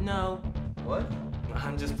 No. What?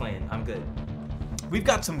 I'm just playing. I'm good. We've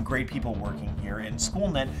got some great people working here, and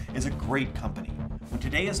SchoolNet is a great company. When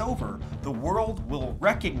today is over, the world will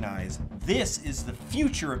recognize this is the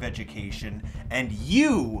future of education, and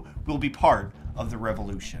you will be part of the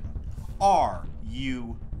revolution. Are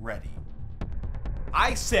you ready?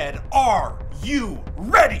 I said, are you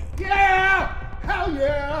ready? Yeah! Hell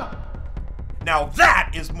yeah! Now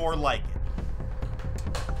that is more like it.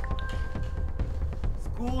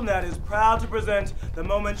 SchoolNet is proud to present the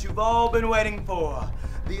moment you've all been waiting for.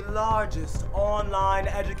 The largest online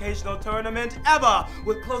educational tournament ever,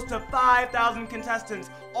 with close to 5,000 contestants,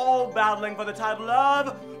 all battling for the title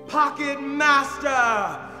of Pocket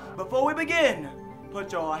Master. Before we begin,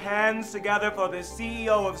 put your hands together for the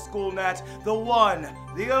CEO of SchoolNet, the one,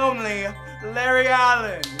 the only, Larry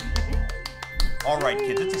Allen. All right,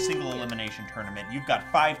 kids, it's a single elimination tournament. You've got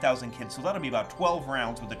 5,000 kids, so that'll be about 12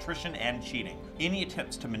 rounds with attrition and cheating. Any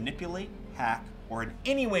attempts to manipulate, hack, or in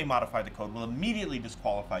any way modify the code will immediately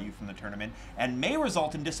disqualify you from the tournament and may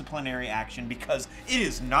result in disciplinary action because it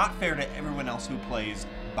is not fair to everyone else who plays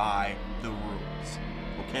by the rules.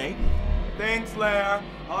 Okay? Thanks, Lair.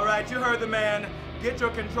 All right, you heard the man. Get your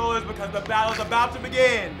controllers because the battle's about to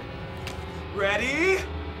begin. Ready?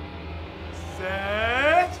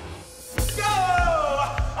 Set, go!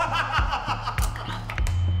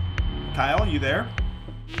 Kyle, you there?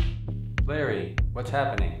 Larry, what's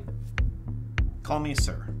happening? Call me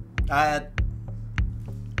sir.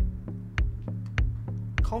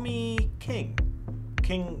 Call me King.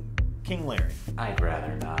 King Larry. I'd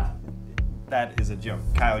rather not. That is a joke.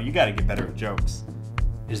 Kyle, you gotta get better at jokes.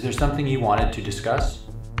 Is there something you wanted to discuss?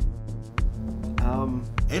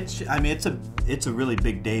 It's a really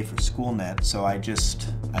big day for SchoolNet, so I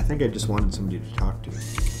think I just wanted somebody to talk to.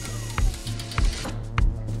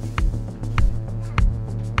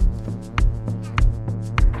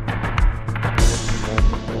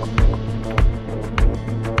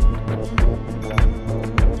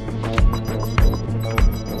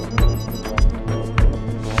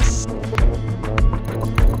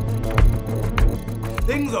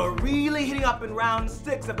 Things are really heating up in round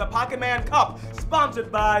 6 of the Pocket Man Cup,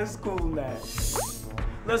 sponsored by SchoolNet.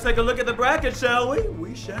 Let's take a look at the bracket, shall we?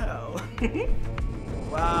 We shall.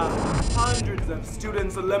 Wow, hundreds of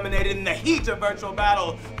students eliminated in the heat of virtual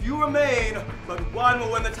battle. Few remain, but one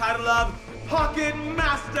will win the title of Pocket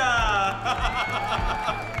Master.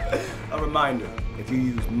 A reminder, if you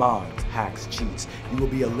use mods, hacks, cheats, you will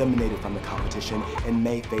be eliminated from the competition and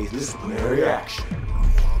may face disciplinary action.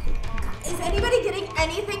 Is anybody getting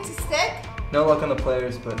anything to stick? No luck on the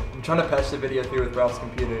players, but I'm trying to patch the video through with Ralph's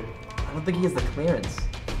computer. I don't think he has the clearance.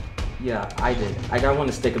 Yeah, I did. I got one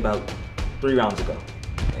to stick about 3 rounds ago.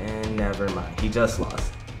 And never mind, he just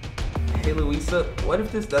lost. Hey Louisa, what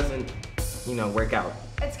if this doesn't, work out?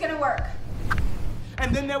 It's gonna work.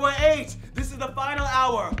 And then there were 8. This is the final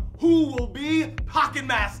hour. Who will be Pocket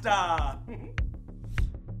Master?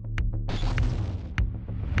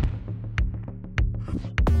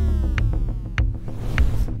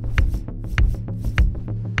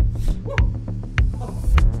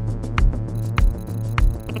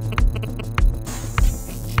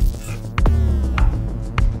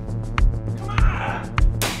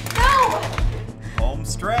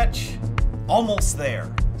 Stretch. Almost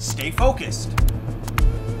there. Stay focused.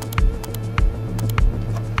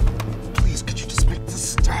 Please, could you just make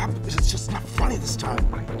this stop? It's just not funny this time.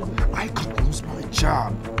 I could lose my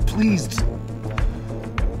job. Please.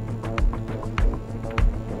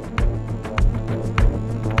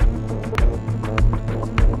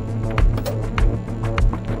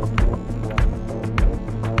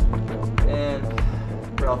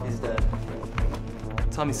 And Ralphie's dead.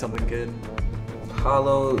 Tell me something good.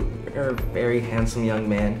 Paulo, you're a very handsome young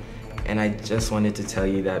man, and I just wanted to tell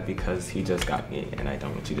you that because he just got me, and I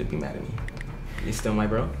don't want you to be mad at me. You still my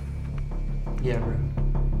bro? Yeah, bro.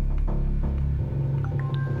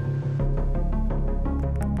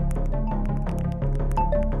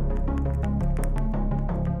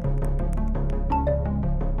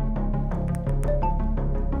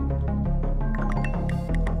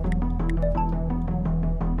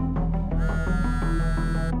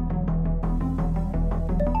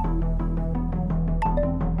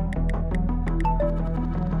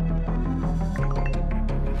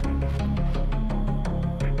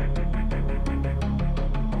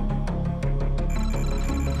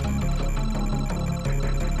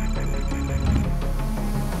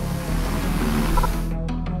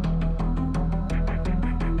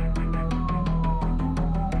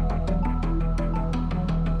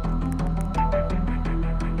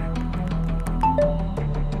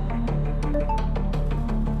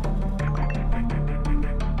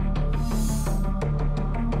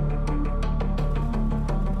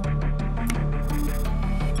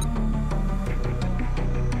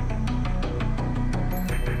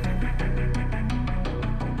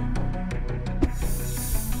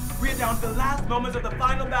 Down to the last moments of the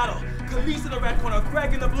final battle. Khalees in the red corner,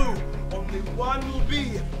 Greg in the blue. Only one will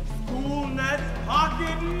be SchoolNet's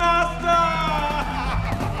Pocket Master!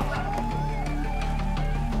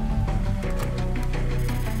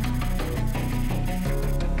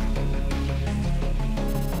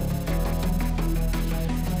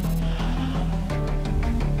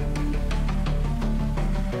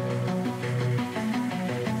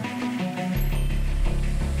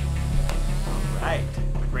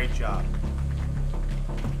 Great job.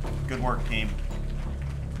 Good work, team.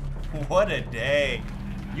 What a day.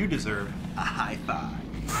 You deserve a high five.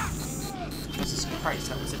 Jesus Christ,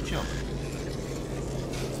 that was a joke.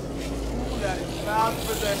 That is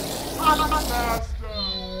faster than Pocket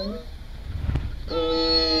Master!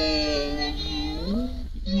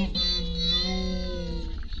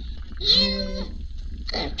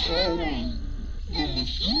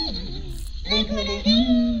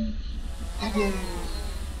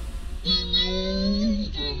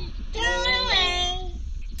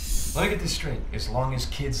 Let me get this straight. As long as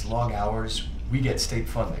kids log hours, we get state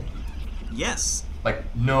funding. Yes. Like,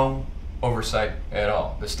 no oversight at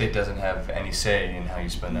all. The state doesn't have any say in how you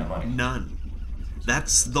spend that money. None.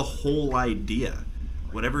 That's the whole idea.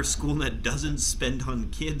 Whatever SchoolNet doesn't spend on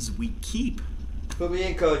kids, we keep. Put me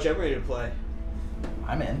in, coach. I'm ready to play.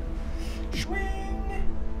 I'm in.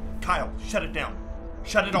 Swing! Kyle, shut it down.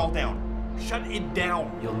 Shut it all down. Shut it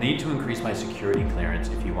down. You'll need to increase my security clearance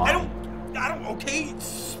if you want. I don't, okay?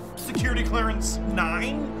 Security clearance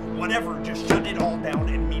 9? Whatever, just shut it all down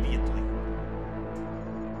immediately.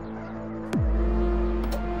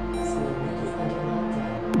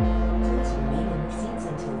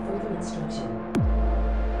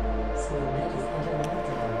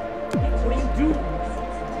 What are you doing?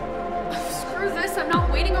 Screw this, I'm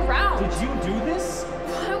not waiting around. Did you do this?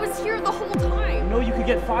 I was here the whole time. You know you could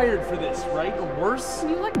get fired for this, right? Or worse? Can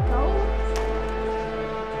you let go?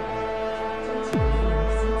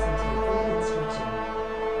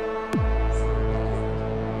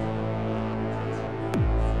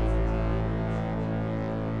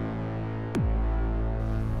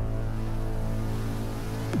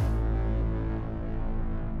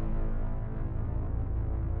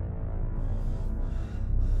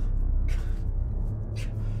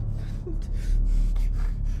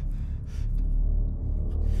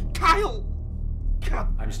 Kyle!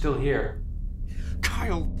 I'm still here.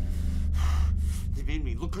 Kyle! They made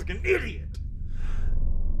me look like an idiot!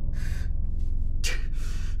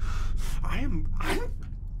 I am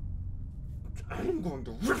going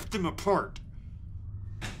to rip them apart!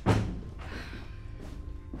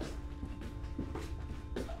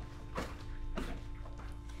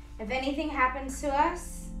 If anything happens to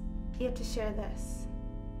us, you have to share this.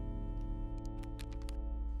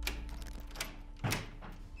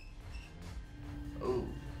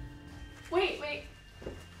 Wait.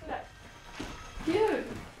 Dude,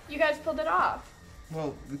 you guys pulled it off.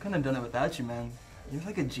 Well, we couldn't have done it without you, man. You're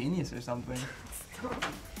like a genius or something.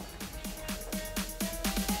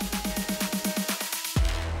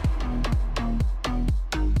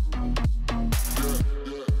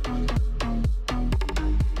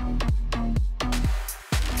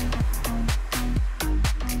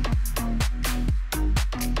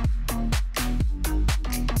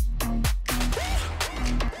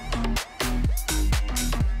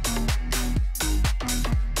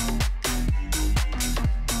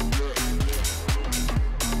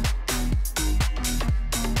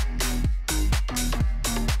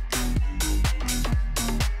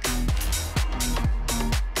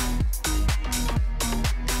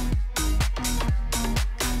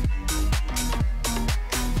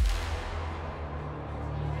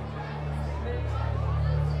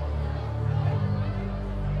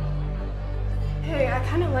 Hey, I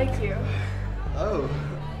kind of like you. Oh,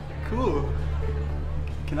 cool.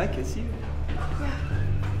 Can I kiss you? Yeah.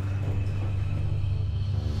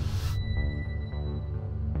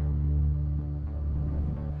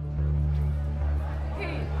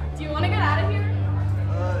 Hey, do you want to get out of here?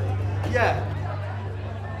 Yeah.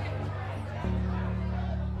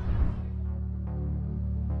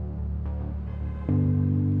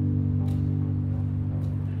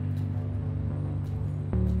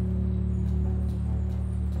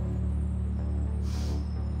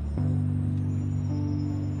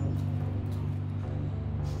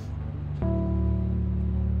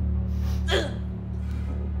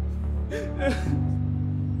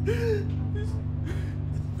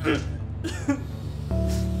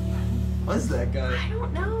 What's that guy? I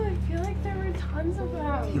don't know. I feel like there were tons of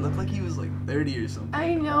them. He looked like he was like 30 or something.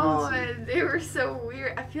 I know. They were so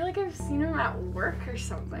weird. I feel like I've seen him at work or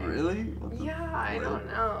something. Really? Yeah, I don't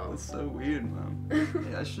know. That's so weird, man.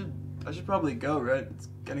 Yeah, I should probably go, right? It's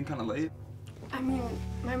getting kind of late. I mean,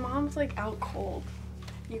 my mom's like out cold.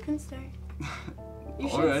 You can stay. You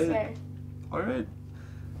should Alright. stay. All right.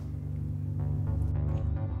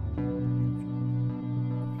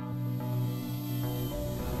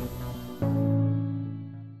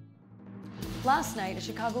 Last night, a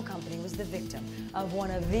Chicago company was the victim of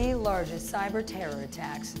one of the largest cyber terror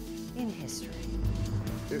attacks in history.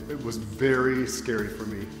 It was very scary for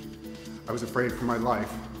me. I was afraid for my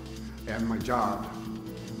life and my job.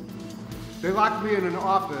 They locked me in an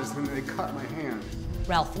office and they cut my hand.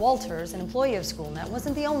 Ralph Walters, an employee of SchoolNet,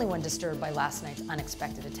 wasn't the only one disturbed by last night's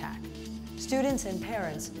unexpected attack. Students and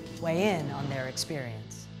parents weigh in on their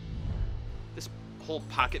experience. This whole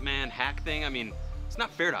Pocket Man hack thing, I mean, it's not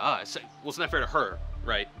fair to us. Well, it's not fair to her,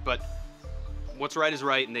 right? But what's right is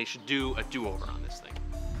right, and they should do a do-over on this thing.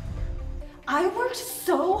 I worked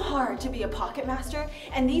so hard to be a Pocket Master,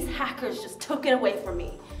 and these hackers just took it away from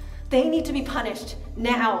me. They need to be punished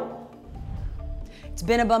now. It's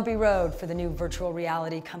been a bumpy road for the new virtual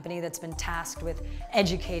reality company that's been tasked with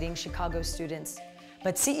educating Chicago students.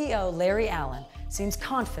 But CEO Larry Allen seems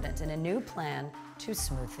confident in a new plan to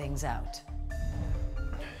smooth things out.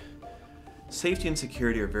 Safety and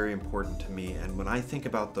security are very important to me, and when I think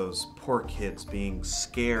about those poor kids being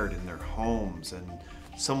scared in their homes and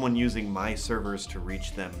someone using my servers to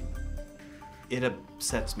reach them, it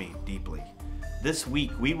upsets me deeply. This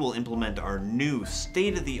week, we will implement our new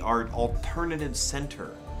state-of-the-art alternative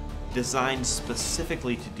center designed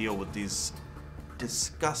specifically to deal with these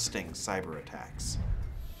disgusting cyber attacks.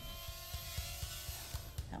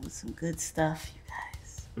 That was some good stuff, you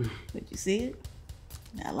guys. Did you see it?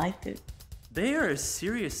 I liked it. They are a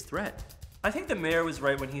serious threat. I think the mayor was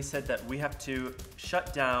right when he said that we have to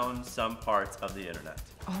shut down some parts of the internet.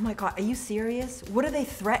 Oh my God, are you serious? What are they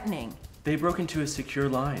threatening? They broke into a secure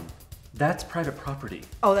line. That's private property.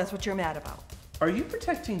 Oh, that's what you're mad about. Are you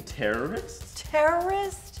protecting terrorists?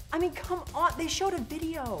 Terrorist? I mean, come on, they showed a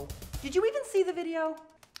video. Did you even see the video?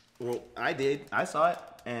 Well, I did. I saw it,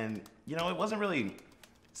 and you know, it wasn't really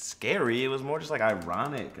scary. It was more just like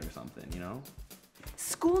ironic or something, you know?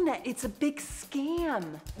 SchoolNet, it's a big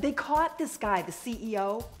scam. They caught this guy, the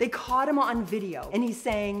CEO. They caught him on video, and he's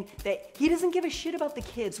saying that he doesn't give a shit about the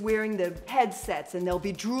kids wearing the headsets and they'll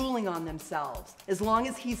be drooling on themselves as long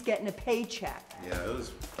as he's getting a paycheck. Yeah, it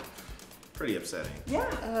was pretty upsetting.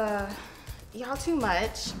 Yeah. Y'all too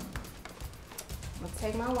much. I'm gonna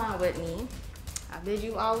take my wine with me. I bid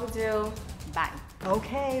you all adieu. Bye.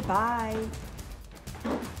 Okay, bye.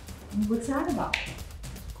 What's that about?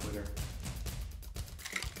 Quitter.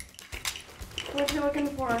 What are you looking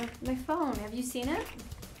for? My phone. Have you seen it?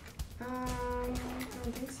 I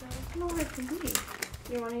don't think so. No, it could be.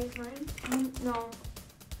 You want to use mine? No.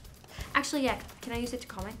 Actually, yeah. Can I use it to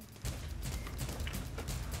call me?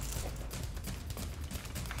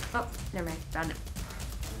 Oh, never mind. Found it.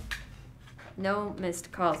 No missed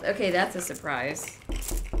calls. Okay, that's a surprise.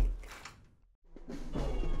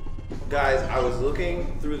 Guys, I was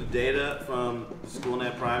looking through the data from the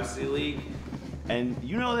SchoolNet Privacy League, and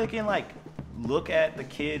you know they can like look at the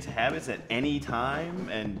kids' habits at any time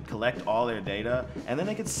and collect all their data, and then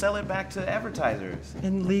they can sell it back to advertisers.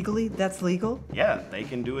 And legally? That's legal? Yeah, they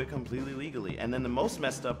can do it completely legally. And then the most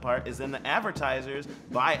messed up part is then the advertisers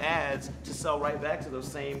buy ads to sell right back to those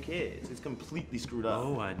same kids. It's completely screwed up.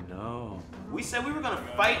 Oh, I know. We said we were gonna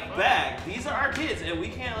fight back. These are our kids, and we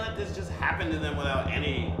can't let this just happen to them without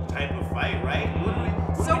any type of fight, right?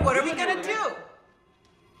 So what are we gonna do?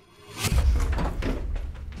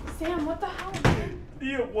 Sam, what the hell?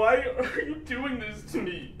 Nia, why are you doing this to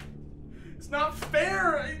me? It's not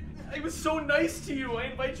fair. I was so nice to you. I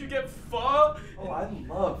invite you to get pho. Oh, I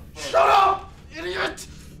love pho. Shut up, idiot!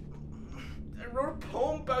 I wrote a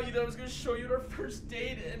poem about you that I was gonna show you at our first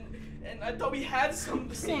date, and I thought we had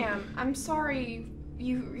something. Sam, I'm sorry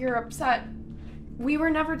you're upset. We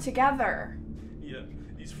were never together. Yeah,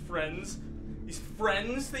 these friends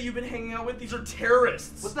that you've been hanging out with, these are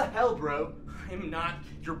terrorists. What the hell, bro? I am not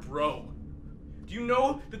your bro. Do you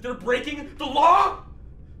know that they're breaking the law?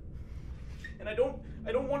 And I don't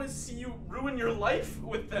want to see you ruin your life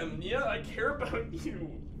with them, Nia. I care about you.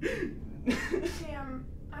 Sam,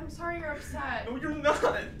 I'm sorry you're upset. No, you're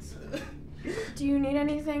not. Do you need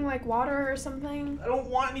anything like water or something? I don't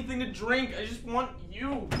want anything to drink. I just want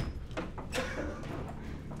you.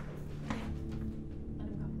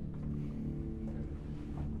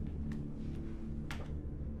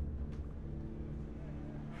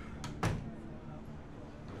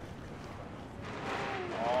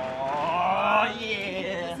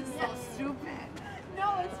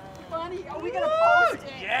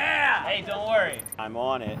 Hey, don't worry. I'm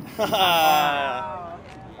on it. Yeah.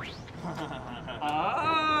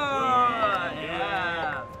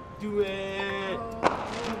 Do it. Do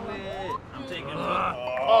it. I'm taking it.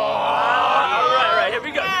 All right, here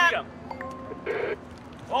we go.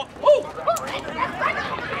 Oh,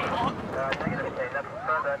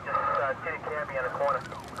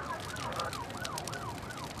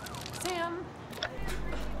 Sam.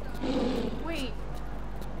 Wait.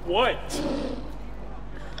 What?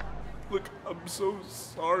 Look, I'm so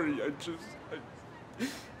sorry.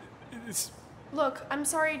 It's... Look, I'm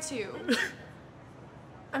sorry too.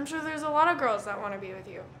 I'm sure there's a lot of girls that want to be with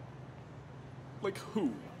you. Like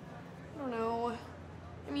who? I don't know.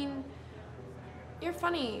 I mean, you're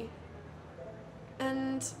funny.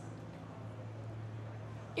 And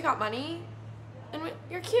you got money. And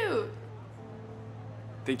you're cute.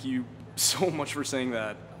 Thank you so much for saying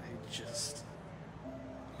that.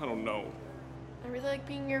 I don't know. I really like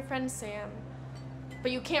being your friend, Sam. But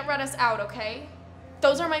you can't rat us out, okay?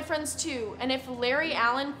 Those are my friends too, and if Larry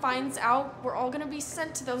Allen finds out, we're all gonna be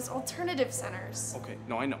sent to those alternative centers. Okay,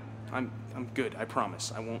 no, I know. I'm good, I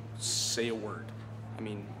promise. I won't say a word. I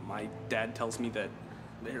mean, my dad tells me that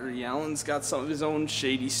Larry Allen's got some of his own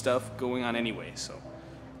shady stuff going on anyway, so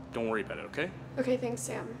Don't worry about it, okay? Okay, thanks,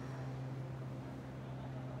 Sam.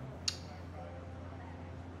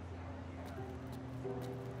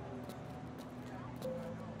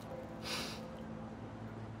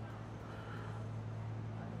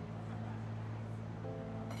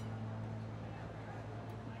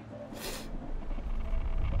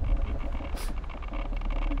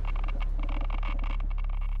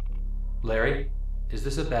 Larry, is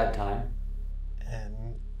this a bad time?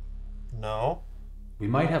 No. We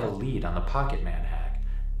might have a lead on the Pocket Man hack.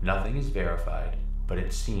 Nothing is verified, but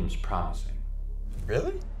it seems promising.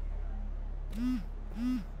 Really?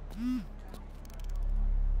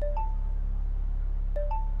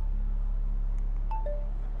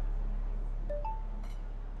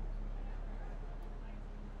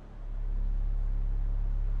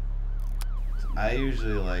 I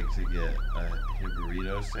usually like to get a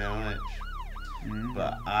burrito sandwich,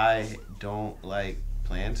 but I don't like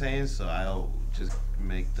plantains, so I'll just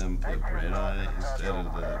make them put bread on it instead of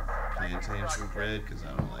the plantains for bread, because I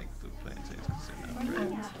don't like the plantains because they're not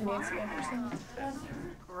bread.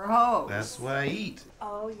 Gross. That's what I eat.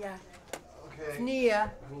 Oh, yeah. Okay.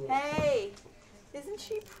 Nia. Hey. Isn't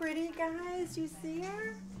she pretty, guys? You see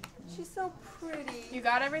her? She's so pretty. You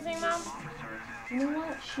got everything, Mom? You know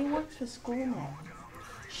what? She works for SchoolNet.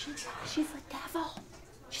 She's the devil.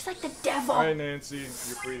 She's like the devil. All right, Nancy, you're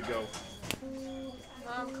free to go.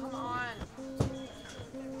 Mom, come on.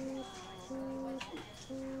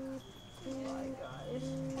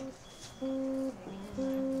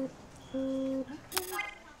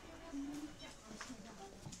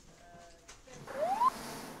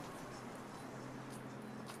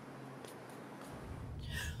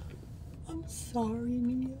 I'm sorry,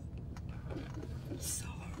 Nia. I'm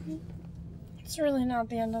sorry. It's really not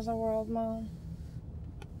the end of the world, Mom.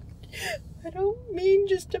 I don't mean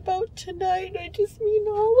just about tonight. I just mean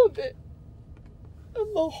all of it.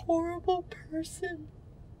 I'm a horrible person.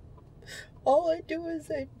 All I do is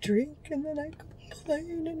I drink and then I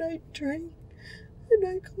complain and I drink and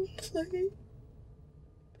I complain.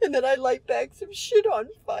 And then I light bags of shit on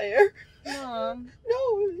fire. Mom.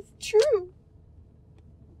 No, it's true.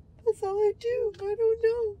 That's all I do. I don't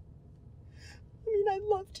know. I mean, I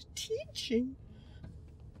loved teaching.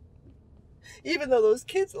 Even though those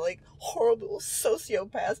kids are like horrible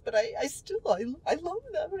sociopaths, but I still I love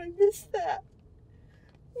them and I miss that.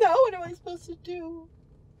 Now what am I supposed to do?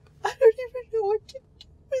 I don't even know what to do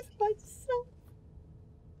with myself.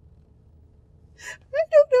 I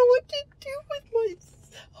don't know what to do with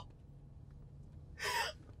myself.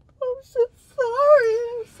 I'm so sorry.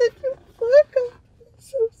 I'm such a fuck up. I'm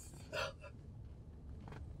so sorry.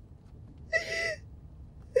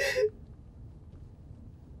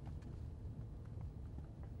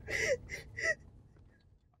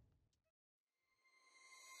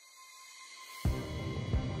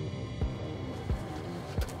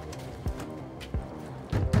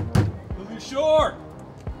 Lily Shore!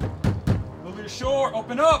 Lily Shore,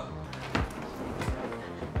 open up!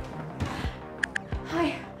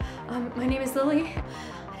 Hi, my name is Lily.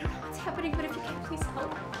 I don't know what's happening, but if you can, please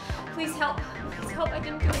help. Please help. Please help. I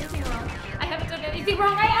didn't do anything wrong. I haven't done anything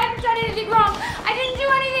wrong. I haven't done anything wrong. I didn't do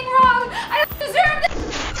anything wrong. I don't deserve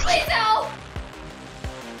this. Please help.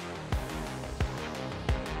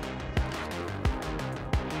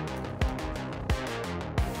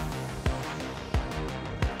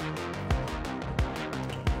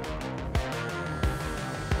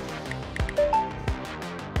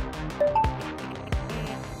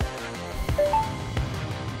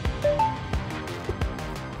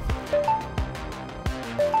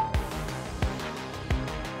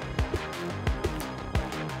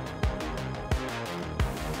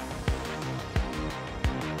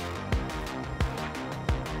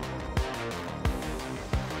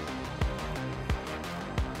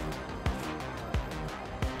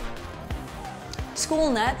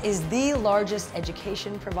 SchoolNet is the largest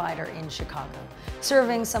education provider in Chicago,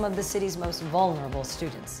 serving some of the city's most vulnerable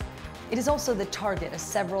students. It is also the target of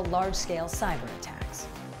several large-scale cyber attacks.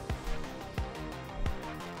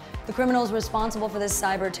 The criminals responsible for this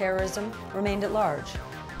cyber terrorism remained at large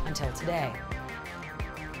until today.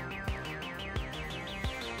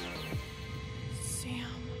 Sam.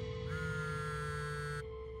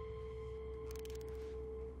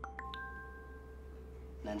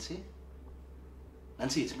 Nancy?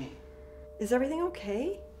 Nancy, it's me. Is everything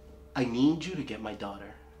okay? I need you to get my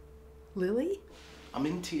daughter. Lily? I'm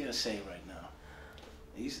in TSA right now.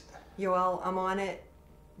 Yoel, I'm on it.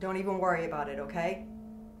 Don't even worry about it, okay?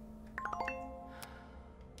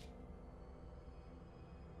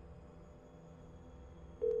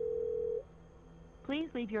 Please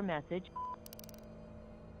leave your message.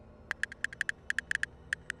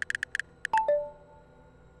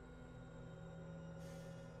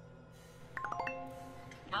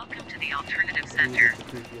 Welcome to the Alternative Center.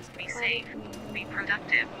 Be safe, be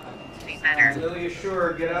productive, be better. Lily,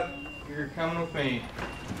 sure, get up. You're coming with me.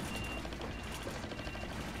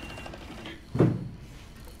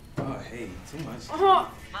 Oh, hey, too much.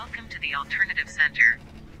 Welcome to the Alternative Center.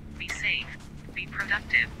 Be safe, be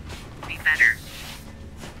productive, be better.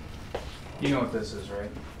 You know what this is, right?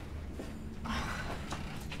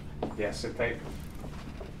 Yeah, sit tight.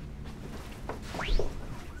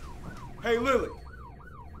 Hey, Lily.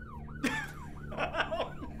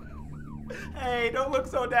 Hey, don't look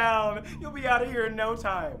so down. You'll be out of here in no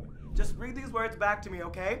time. Just read these words back to me,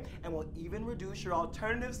 okay? And we'll even reduce your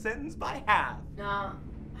alternative sentence by half. How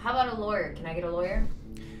about a lawyer? Can I get a lawyer?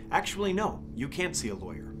 Actually, no. You can't see a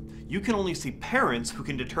lawyer. You can only see parents who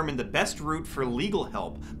can determine the best route for legal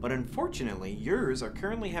help, but unfortunately, yours are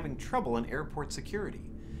currently having trouble in airport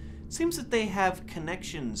security. It seems that they have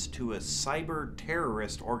connections to a cyber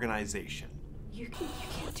terrorist organization. You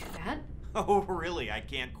can't do that. Oh, really? I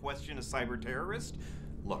can't question a cyber terrorist?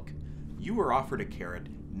 Look, you were offered a carrot.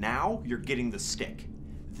 Now you're getting the stick.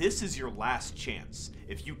 This is your last chance.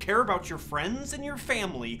 If you care about your friends and your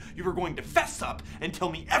family, you are going to fess up and tell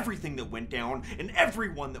me everything that went down and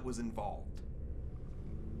everyone that was involved.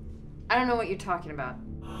 I don't know what you're talking about.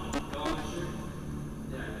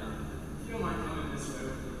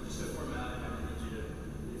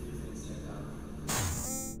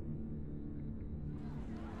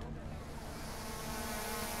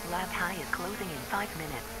 Lab High is closing in 5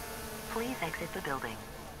 minutes. Please exit the building.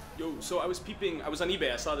 Yo, so I was on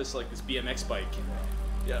eBay, I saw this BMX bike.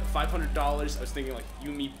 Yeah, $500. I was thinking you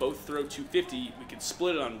and me both throw $250. We could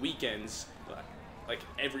split it on weekends,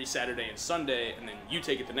 every Saturday and Sunday, and then you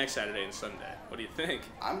take it the next Saturday and Sunday. What do you think?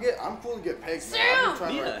 I'm cool to get pegged, Sam!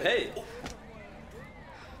 man. Yeah, hey.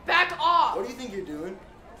 Back off! What do you think you're doing?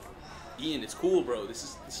 Ian, it's cool, bro.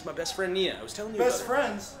 This is my best friend Nia. I was telling you Best about her.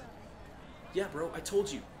 friends? Yeah, bro. I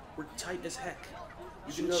told you. We're tight as heck.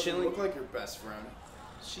 We've She been doesn't chilling. look like your best friend.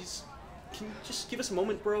 Can you just give us a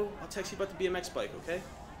moment, bro? I'll text you about the BMX bike, okay?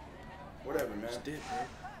 Whatever, man. Just did,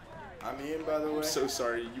 bro. I'm Ian, by the way. I'm so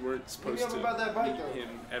sorry. You weren't supposed What do to you have about that bike, meet though?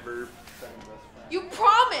 him ever. You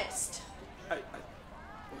promised! What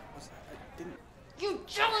was that? I didn't. You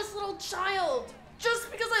jealous little child!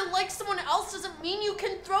 Just because I like someone else doesn't mean you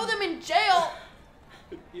can throw them in jail!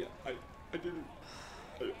 Yeah, I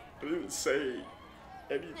didn't say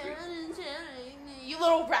anything. You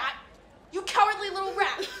little rat! You cowardly little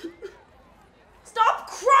rat! Stop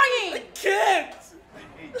crying! I can't!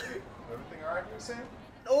 Hey, everything alright here, Sam?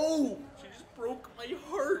 No! She just broke my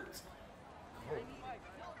heart.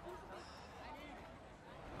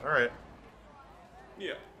 Alright.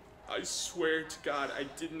 Yeah, I swear to God, I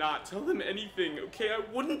did not tell them anything, okay? I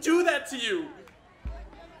wouldn't do that to you!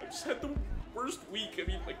 I just had the worst week. I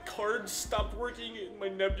mean, my cards stopped working in my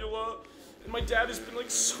Nebula, and my dad has been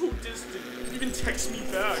so distant. He didn't even text me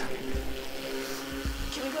back.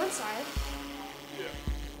 Can we go inside? Yeah.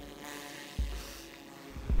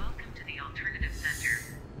 Welcome to the Alternative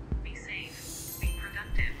Center. Be safe, be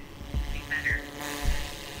productive, be better.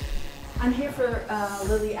 I'm here for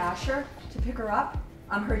Lily Asher to pick her up.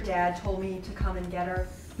 Her dad told me to come and get her.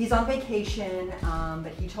 He's on vacation,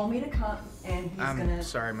 but he told me to come, and he's gonna. I'm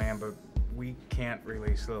sorry, ma'am, but we can't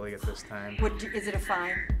release Lily at this time. Is it a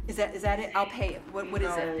fine? Is that it? I'll pay it. What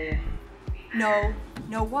is it? No,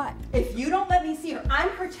 what? If you don't let me see her, I'm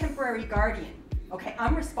her temporary guardian. Okay,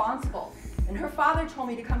 I'm responsible. And her father told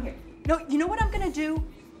me to come here. No, you know what I'm gonna do?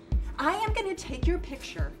 I am gonna take your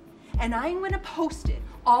picture and I'm gonna post it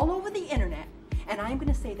all over the internet, and I'm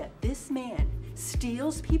gonna say that this man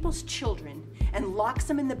steals people's children and locks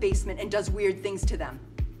them in the basement and does weird things to them.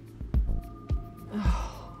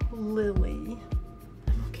 Oh, Lily.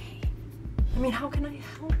 I'm okay. I mean, how can I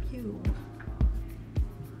help you?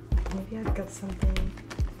 Maybe I've got something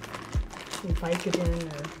to Vicodin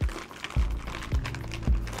or...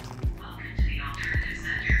 Welcome to the Alternative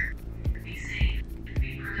Center. Be safe,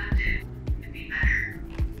 be productive, be better.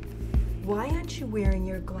 Why aren't you wearing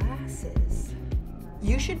your glasses?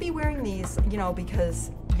 You should be wearing these,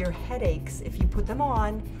 because your headaches, if you put them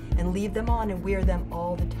on and leave them on and wear them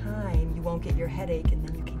all the time, you won't get your headache, and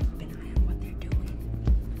then you can keep an eye on what they're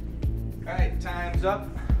doing. All right, time's up.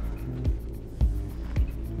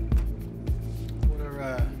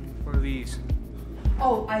 What are these?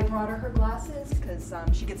 Oh, I brought her glasses because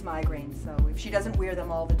she gets migraines, so if she doesn't wear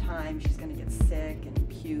them all the time, she's gonna get sick and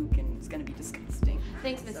puke, and it's gonna be disgusting.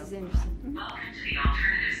 Thanks, Mrs. Anderson. Welcome to the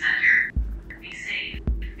Alternative Center. Be safe,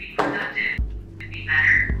 be productive, be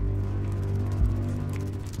better.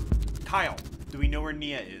 Kyle, do we know where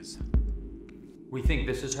Nia is? We think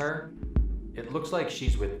this is her. It looks like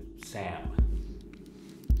she's with Sam.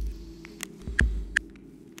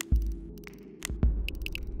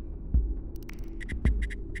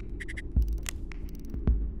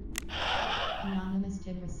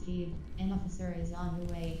 tip received. An officer is on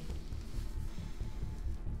the way.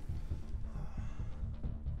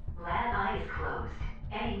 Lab I is closed.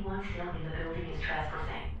 Anyone still in the building is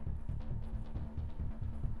trespassing.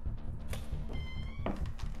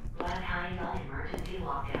 Lab I is on emergency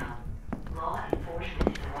lockdown. Law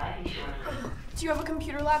enforcement is arriving shortly. Do you have a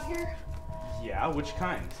computer lab here? Yeah, which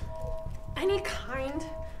kind? Any kind.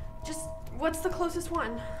 Just what's the closest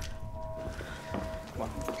one? Lab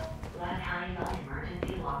I is on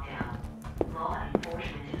emergency lockdown. Law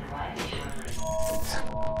enforcement is arriving shortly.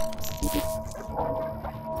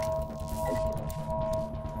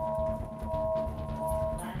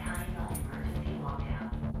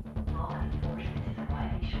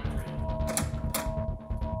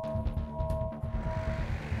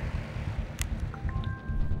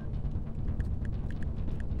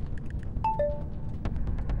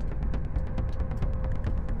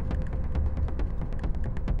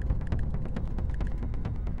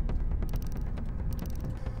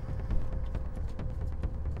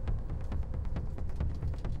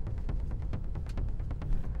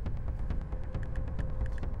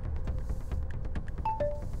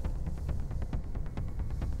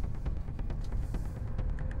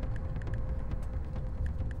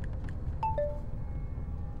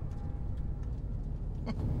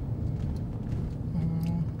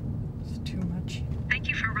 Thank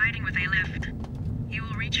you for riding with A-Lift. You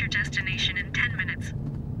will reach your destination in 10 minutes.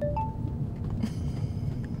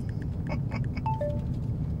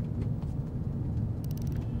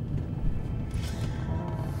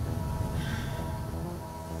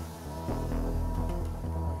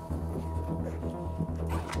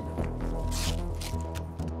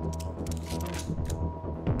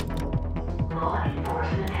 Law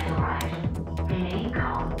enforcement has arrived. Remain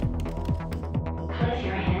calm. Place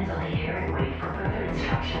your hands on the air and wait for further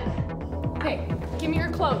instructions. Hey, give me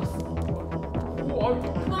your clothes.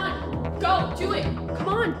 Come on, go, do it. Come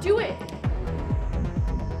on, do it.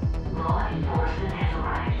 Law enforcement has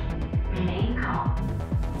arrived. Remain calm.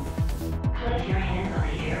 Place your hands on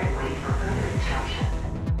the air and wait for further instructions.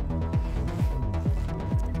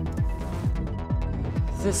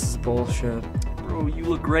 This is bullshit. Bro, you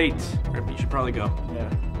look great. Rip, you should probably go. Yeah.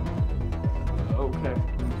 Okay.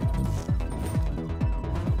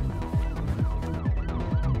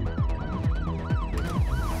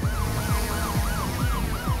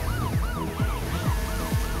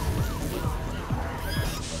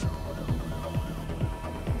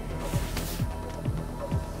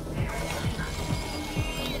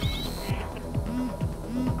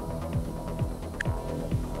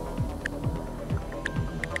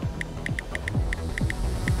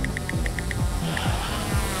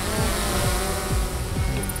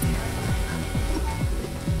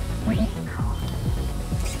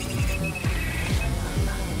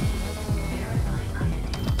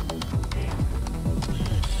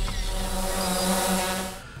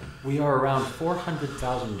 We are around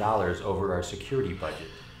 $400,000 over our security budget.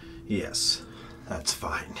 Yes, that's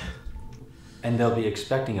fine. And they'll be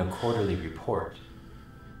expecting a quarterly report.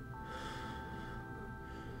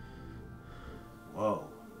 Whoa.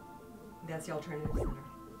 That's the alternative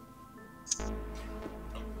center.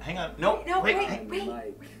 Hang on. No, No, wait.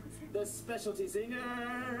 wait. The specialty singer.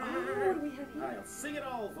 Oh, what do we have here? I'll sing it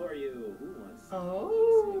all for you. Who wants to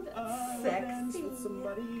Oh, sing? that's Dance sexy. with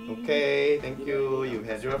somebody. Okay, thank you. You've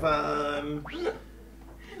had your fun.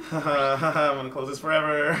 I'm gonna close this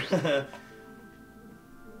forever.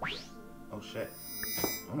 Oh shit.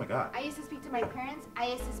 Oh my god. I used to speak to my parents. I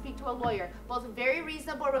used to speak to a lawyer. Both very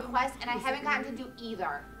reasonable requests, and I haven't gotten to do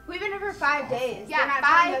either. We've been here for 5 days. Yeah, They're not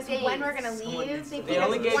 5 telling us days. when we're gonna leave. They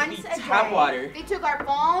only feed gave us me once a tap day. water. They took our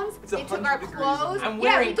phones. It's They took our 100 degrees. clothes. I'm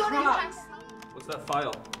Yeah, wearing we don't even have Crocs. What's that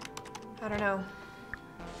file? I don't know.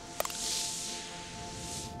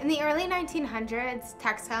 In the early 1900s,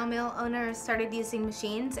 textile mill owners started using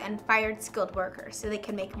machines and fired skilled workers so they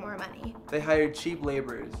could make more money. They hired cheap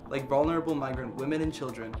laborers, like vulnerable migrant women and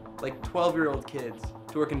children, like 12-year-old kids,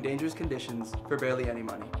 to work in dangerous conditions for barely any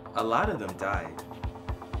money. A lot of them died.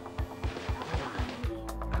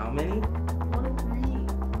 How many?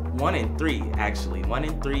 1 in 3, actually. 1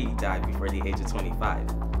 in 3 died before the age of 25.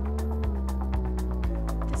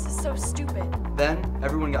 This is so stupid. Then,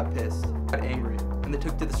 everyone got pissed, got angry, and they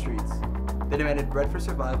took to the streets. They demanded bread for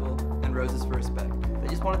survival and roses for respect. They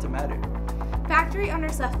just wanted to matter. Factory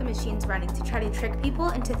owners left the machines running to try to trick people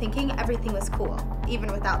into thinking everything was cool,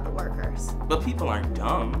 even without the workers. But people aren't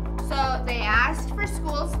dumb. So they asked for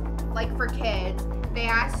schools, like for kids. They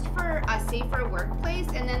asked for a safer workplace,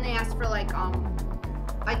 and then they asked for like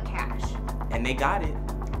cash. And they got it.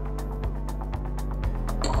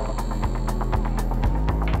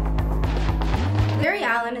 Very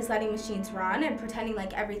Allen is letting machines run and pretending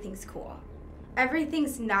like everything's cool.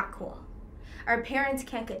 Everything's not cool. Our parents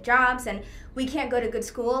can't get jobs and we can't go to good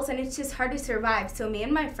schools and it's just hard to survive. So me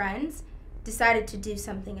and my friends decided to do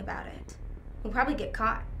something about it. We'll probably get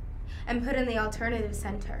caught and put in the alternative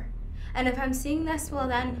center. And if I'm seeing this, well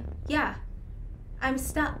then, yeah, I'm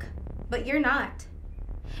stuck, but you're not.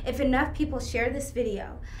 If enough people share this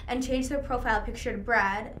video and change their profile picture to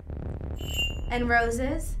Brad and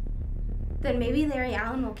Rose's, then maybe Larry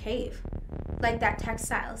Allen will cave, like that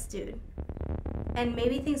textiles dude. And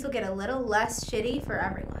maybe things will get a little less shitty for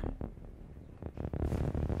everyone.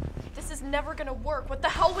 This is never gonna work. What the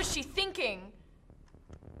hell was she thinking?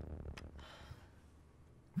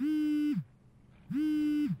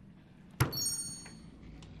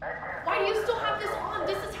 Why do you still have this on?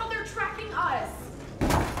 This is how they're tracking us.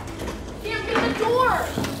 Can't get the door.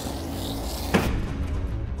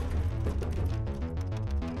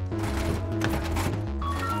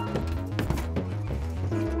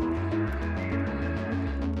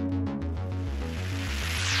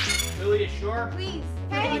 Lily, you sure? Please.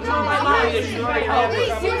 Hey, no, Lily, you sure? You have please,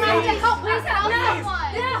 to you have to help. Please help No,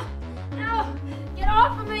 someone. no, get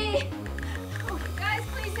off of me. Oh, guys,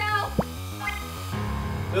 please help.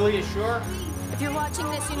 Lily, you sure? If you're watching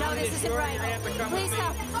this, you know this isn't right. Please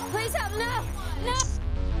help. Please help. No, no.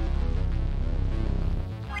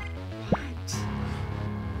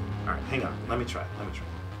 All right, hang on. Let me try.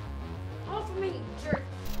 Off of me, jerk.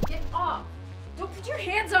 Get off. Don't put your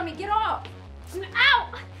hands on me. Get off.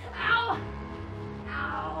 Ow! Ow!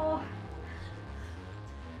 Ow!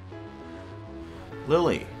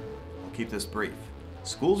 Lily, I'll keep this brief.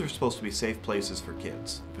 Schools are supposed to be safe places for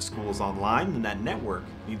kids. If a school is online, then that network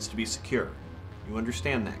needs to be secure. You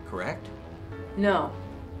understand that, correct? No.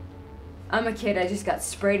 I'm a kid. I just got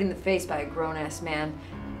sprayed in the face by a grown-ass man.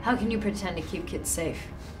 How can you pretend to keep kids safe?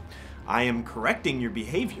 I am correcting your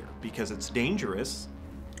behavior because it's dangerous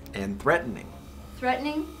and threatening.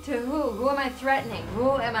 Threatening? To who? Who am I threatening?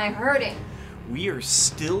 Who am I hurting? We are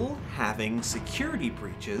still having security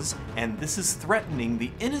breaches, and this is threatening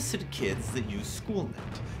the innocent kids that use SchoolNet.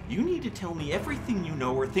 You need to tell me everything you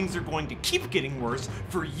know or things are going to keep getting worse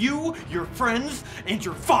for you, your friends, and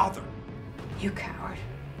your father. You coward.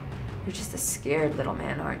 You're just a scared little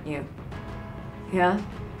man, aren't you? Yeah?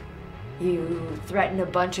 You threaten a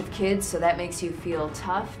bunch of kids, so that makes you feel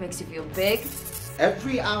tough, makes you feel big?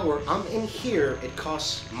 Every hour I'm in here, it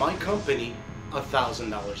costs my company $1,000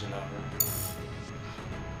 an hour.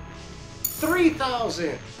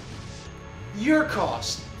 3,000. Your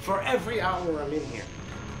cost for every hour I'm in here.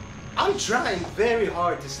 I'm trying very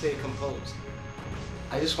hard to stay composed.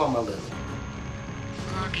 I just want my Lily.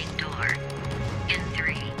 Locking door. In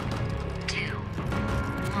 3, 2,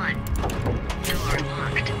 1. Door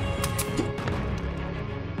locked.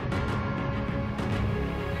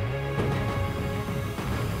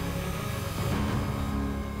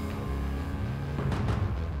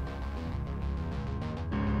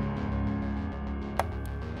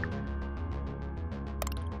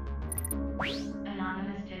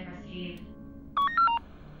 Anonymous tip received.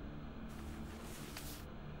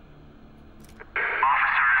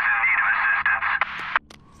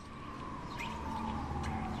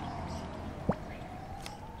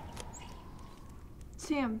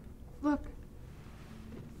 Sam, look.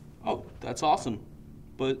 Oh, that's awesome.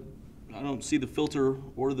 But I don't see the filter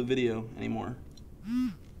or the video anymore.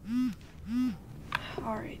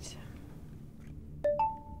 All right.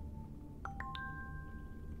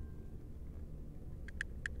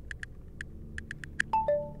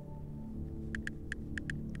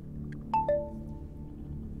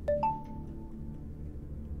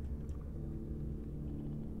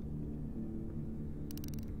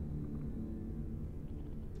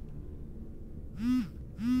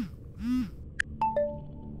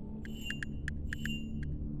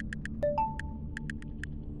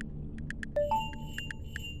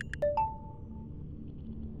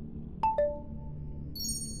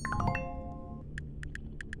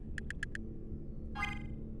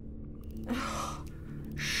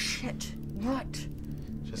 Shit. What?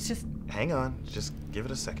 Just hang on. Just give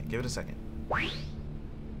it a second. Give it a second.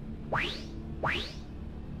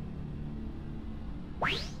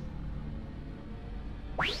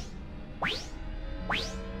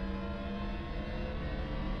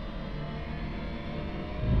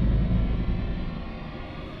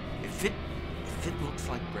 If it looks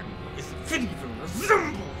like bread and roses, if it even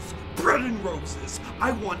resembles bread and roses,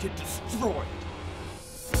 I want it destroyed.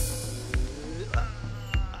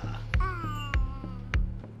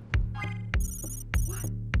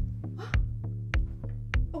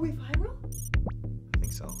 Are we viral? I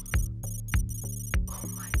think so. Oh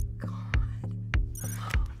my god.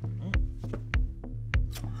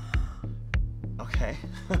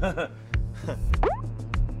 This is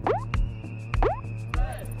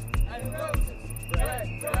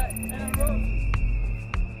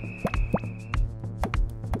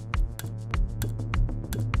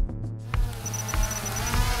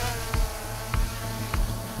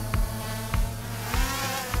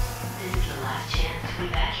the last chance to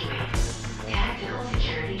evacuate. Tactical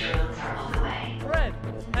security drones are on the way. Bread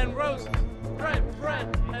and roses. Bread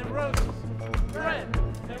and roses. Bread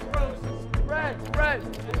and roses. Bread and roses.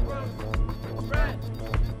 Bread.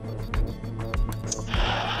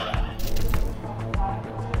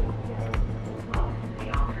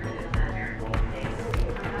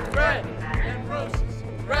 Bread and roses.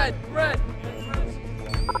 Bread and roses.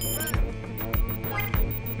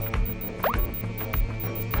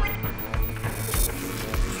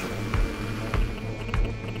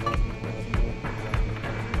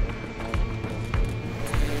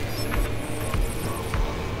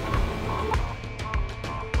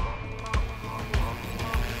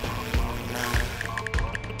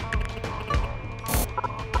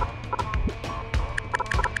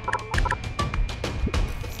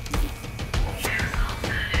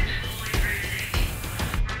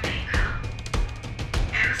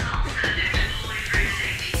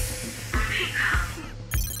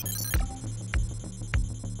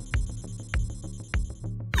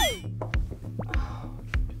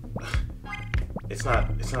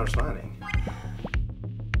 It's not responding.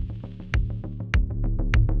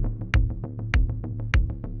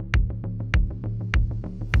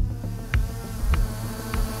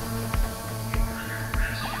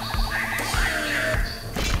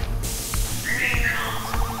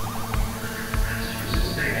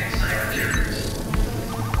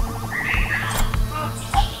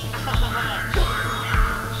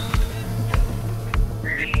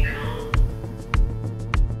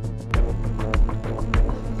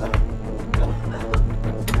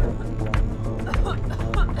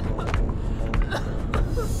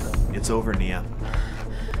 It's over, Nia.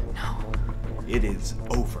 No. It is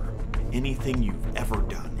over. Anything you've ever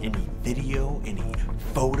done, any video, any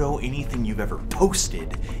photo, anything you've ever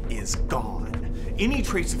posted is gone. Any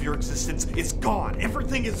trace of your existence is gone.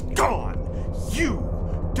 Everything is gone.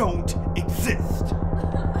 You don't exist.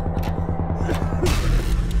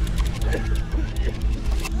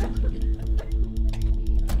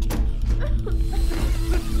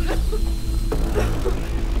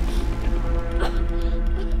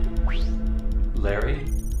 Larry,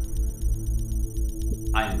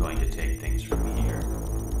 I'm going to take things from here.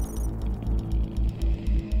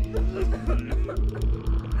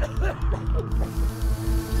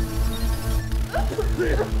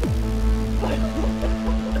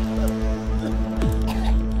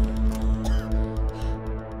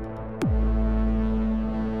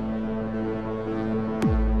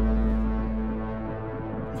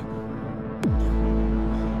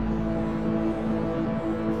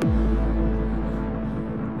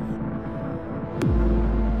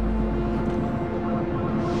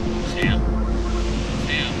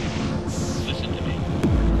 Listen to me.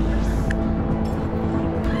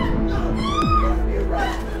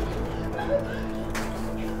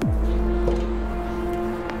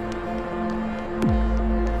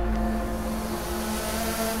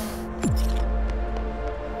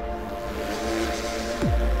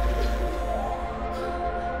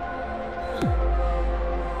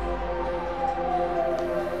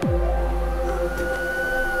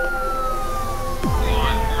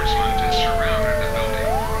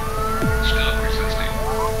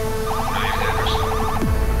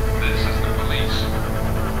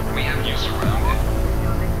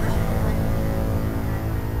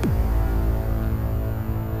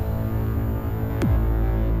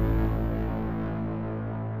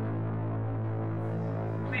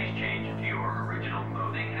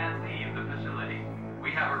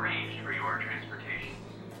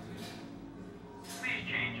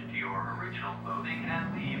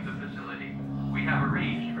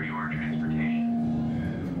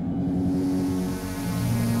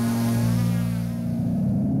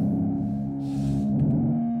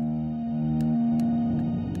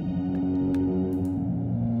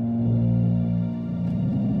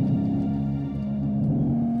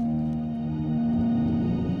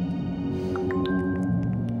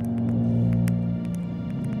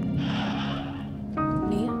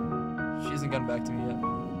 gotten back to me yet.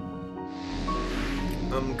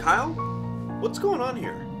 Kyle? What's going on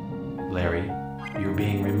here? Larry, you're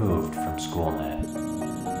being removed from SchoolNet.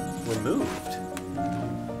 Removed?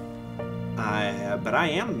 But I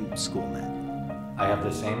am SchoolNet. I have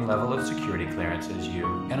the same level of security clearance as you,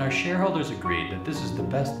 and our shareholders agreed that this is the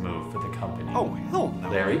best move for the company. Oh, hell no.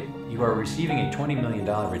 Larry, you are receiving a $20 million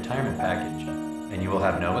retirement package, and you will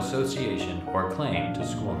have no association or claim to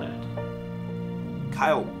SchoolNet.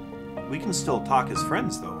 Kyle, we can still talk as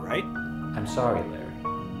friends though, right? I'm sorry,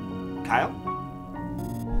 Larry. Kyle?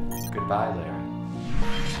 Goodbye, Larry.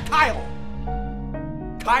 Kyle!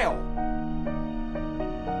 Kyle!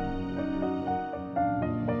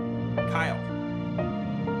 Kyle.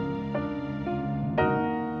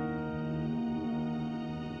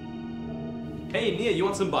 Hey, Nia, you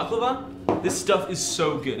want some baklava? This stuff is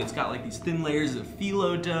so good. It's got like these thin layers of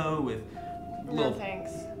phyllo dough with No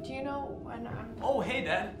thanks. Do you know when I'm... Oh, hey,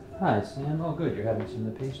 Dad. Hi, Sam. Oh, good. You're having some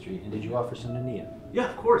of the pastry. And did you offer some to Nia? Yeah,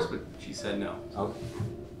 of course, but she said no. Okay.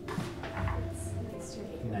 It's nice to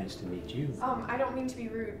meet you. Nice to meet you. I don't mean to be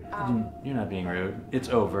rude. You're not being rude. It's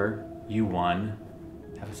over. You won.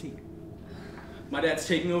 Have a seat. My dad's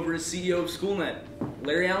taking over as CEO of SchoolNet.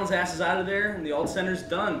 Larry Allen's ass is out of there, and the alt center's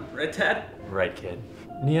done. Right, Dad? Right, kid.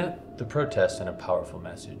 Nia, the protest sent a powerful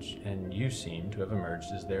message, and you seem to have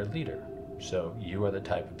emerged as their leader. So you are the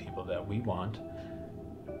type of people that we want,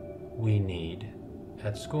 we need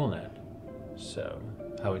at SchoolNet. So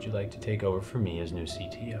how would you like to take over for me as new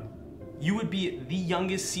CTO? You would be the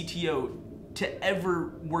youngest CTO to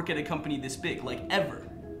ever work at a company this big, like ever.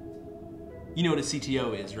 You know what a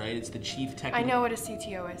CTO is, right? It's the chief technical... I know what a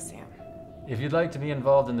CTO is, Sam. If you'd like to be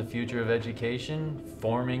involved in the future of education,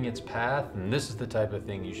 forming its path, then this is the type of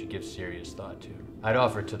thing you should give serious thought to. I'd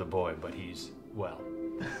offer it to the boy, but he's, well.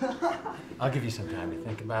 I'll give you some time to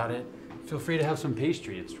think about it. Feel free to have some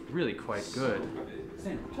pastry. It's really quite good.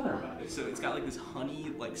 Sam, tell her about it. So it's got like this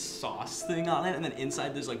honey like sauce thing on it, and then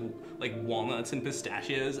inside there's like walnuts and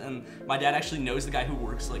pistachios. And my dad actually knows the guy who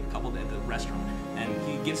works like a couple days at the restaurant, and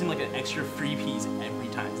he gives him like an extra free piece every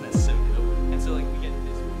time. So that's so dope. And so like we get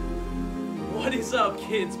this. What is up,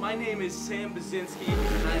 kids? My name is Sam Basinski,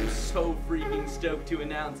 and I am so freaking stoked to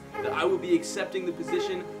announce that I will be accepting the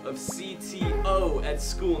position of CTO at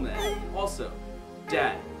SchoolNet. Also,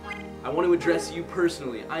 Dad, I want to address you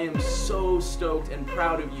personally. I am so stoked and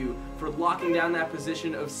proud of you for locking down that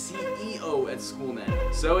position of CEO at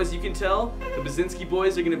SchoolNet. So as you can tell, the Basinski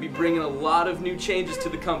boys are going to be bringing a lot of new changes to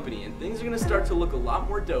the company, and things are going to start to look a lot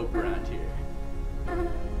more dope around here.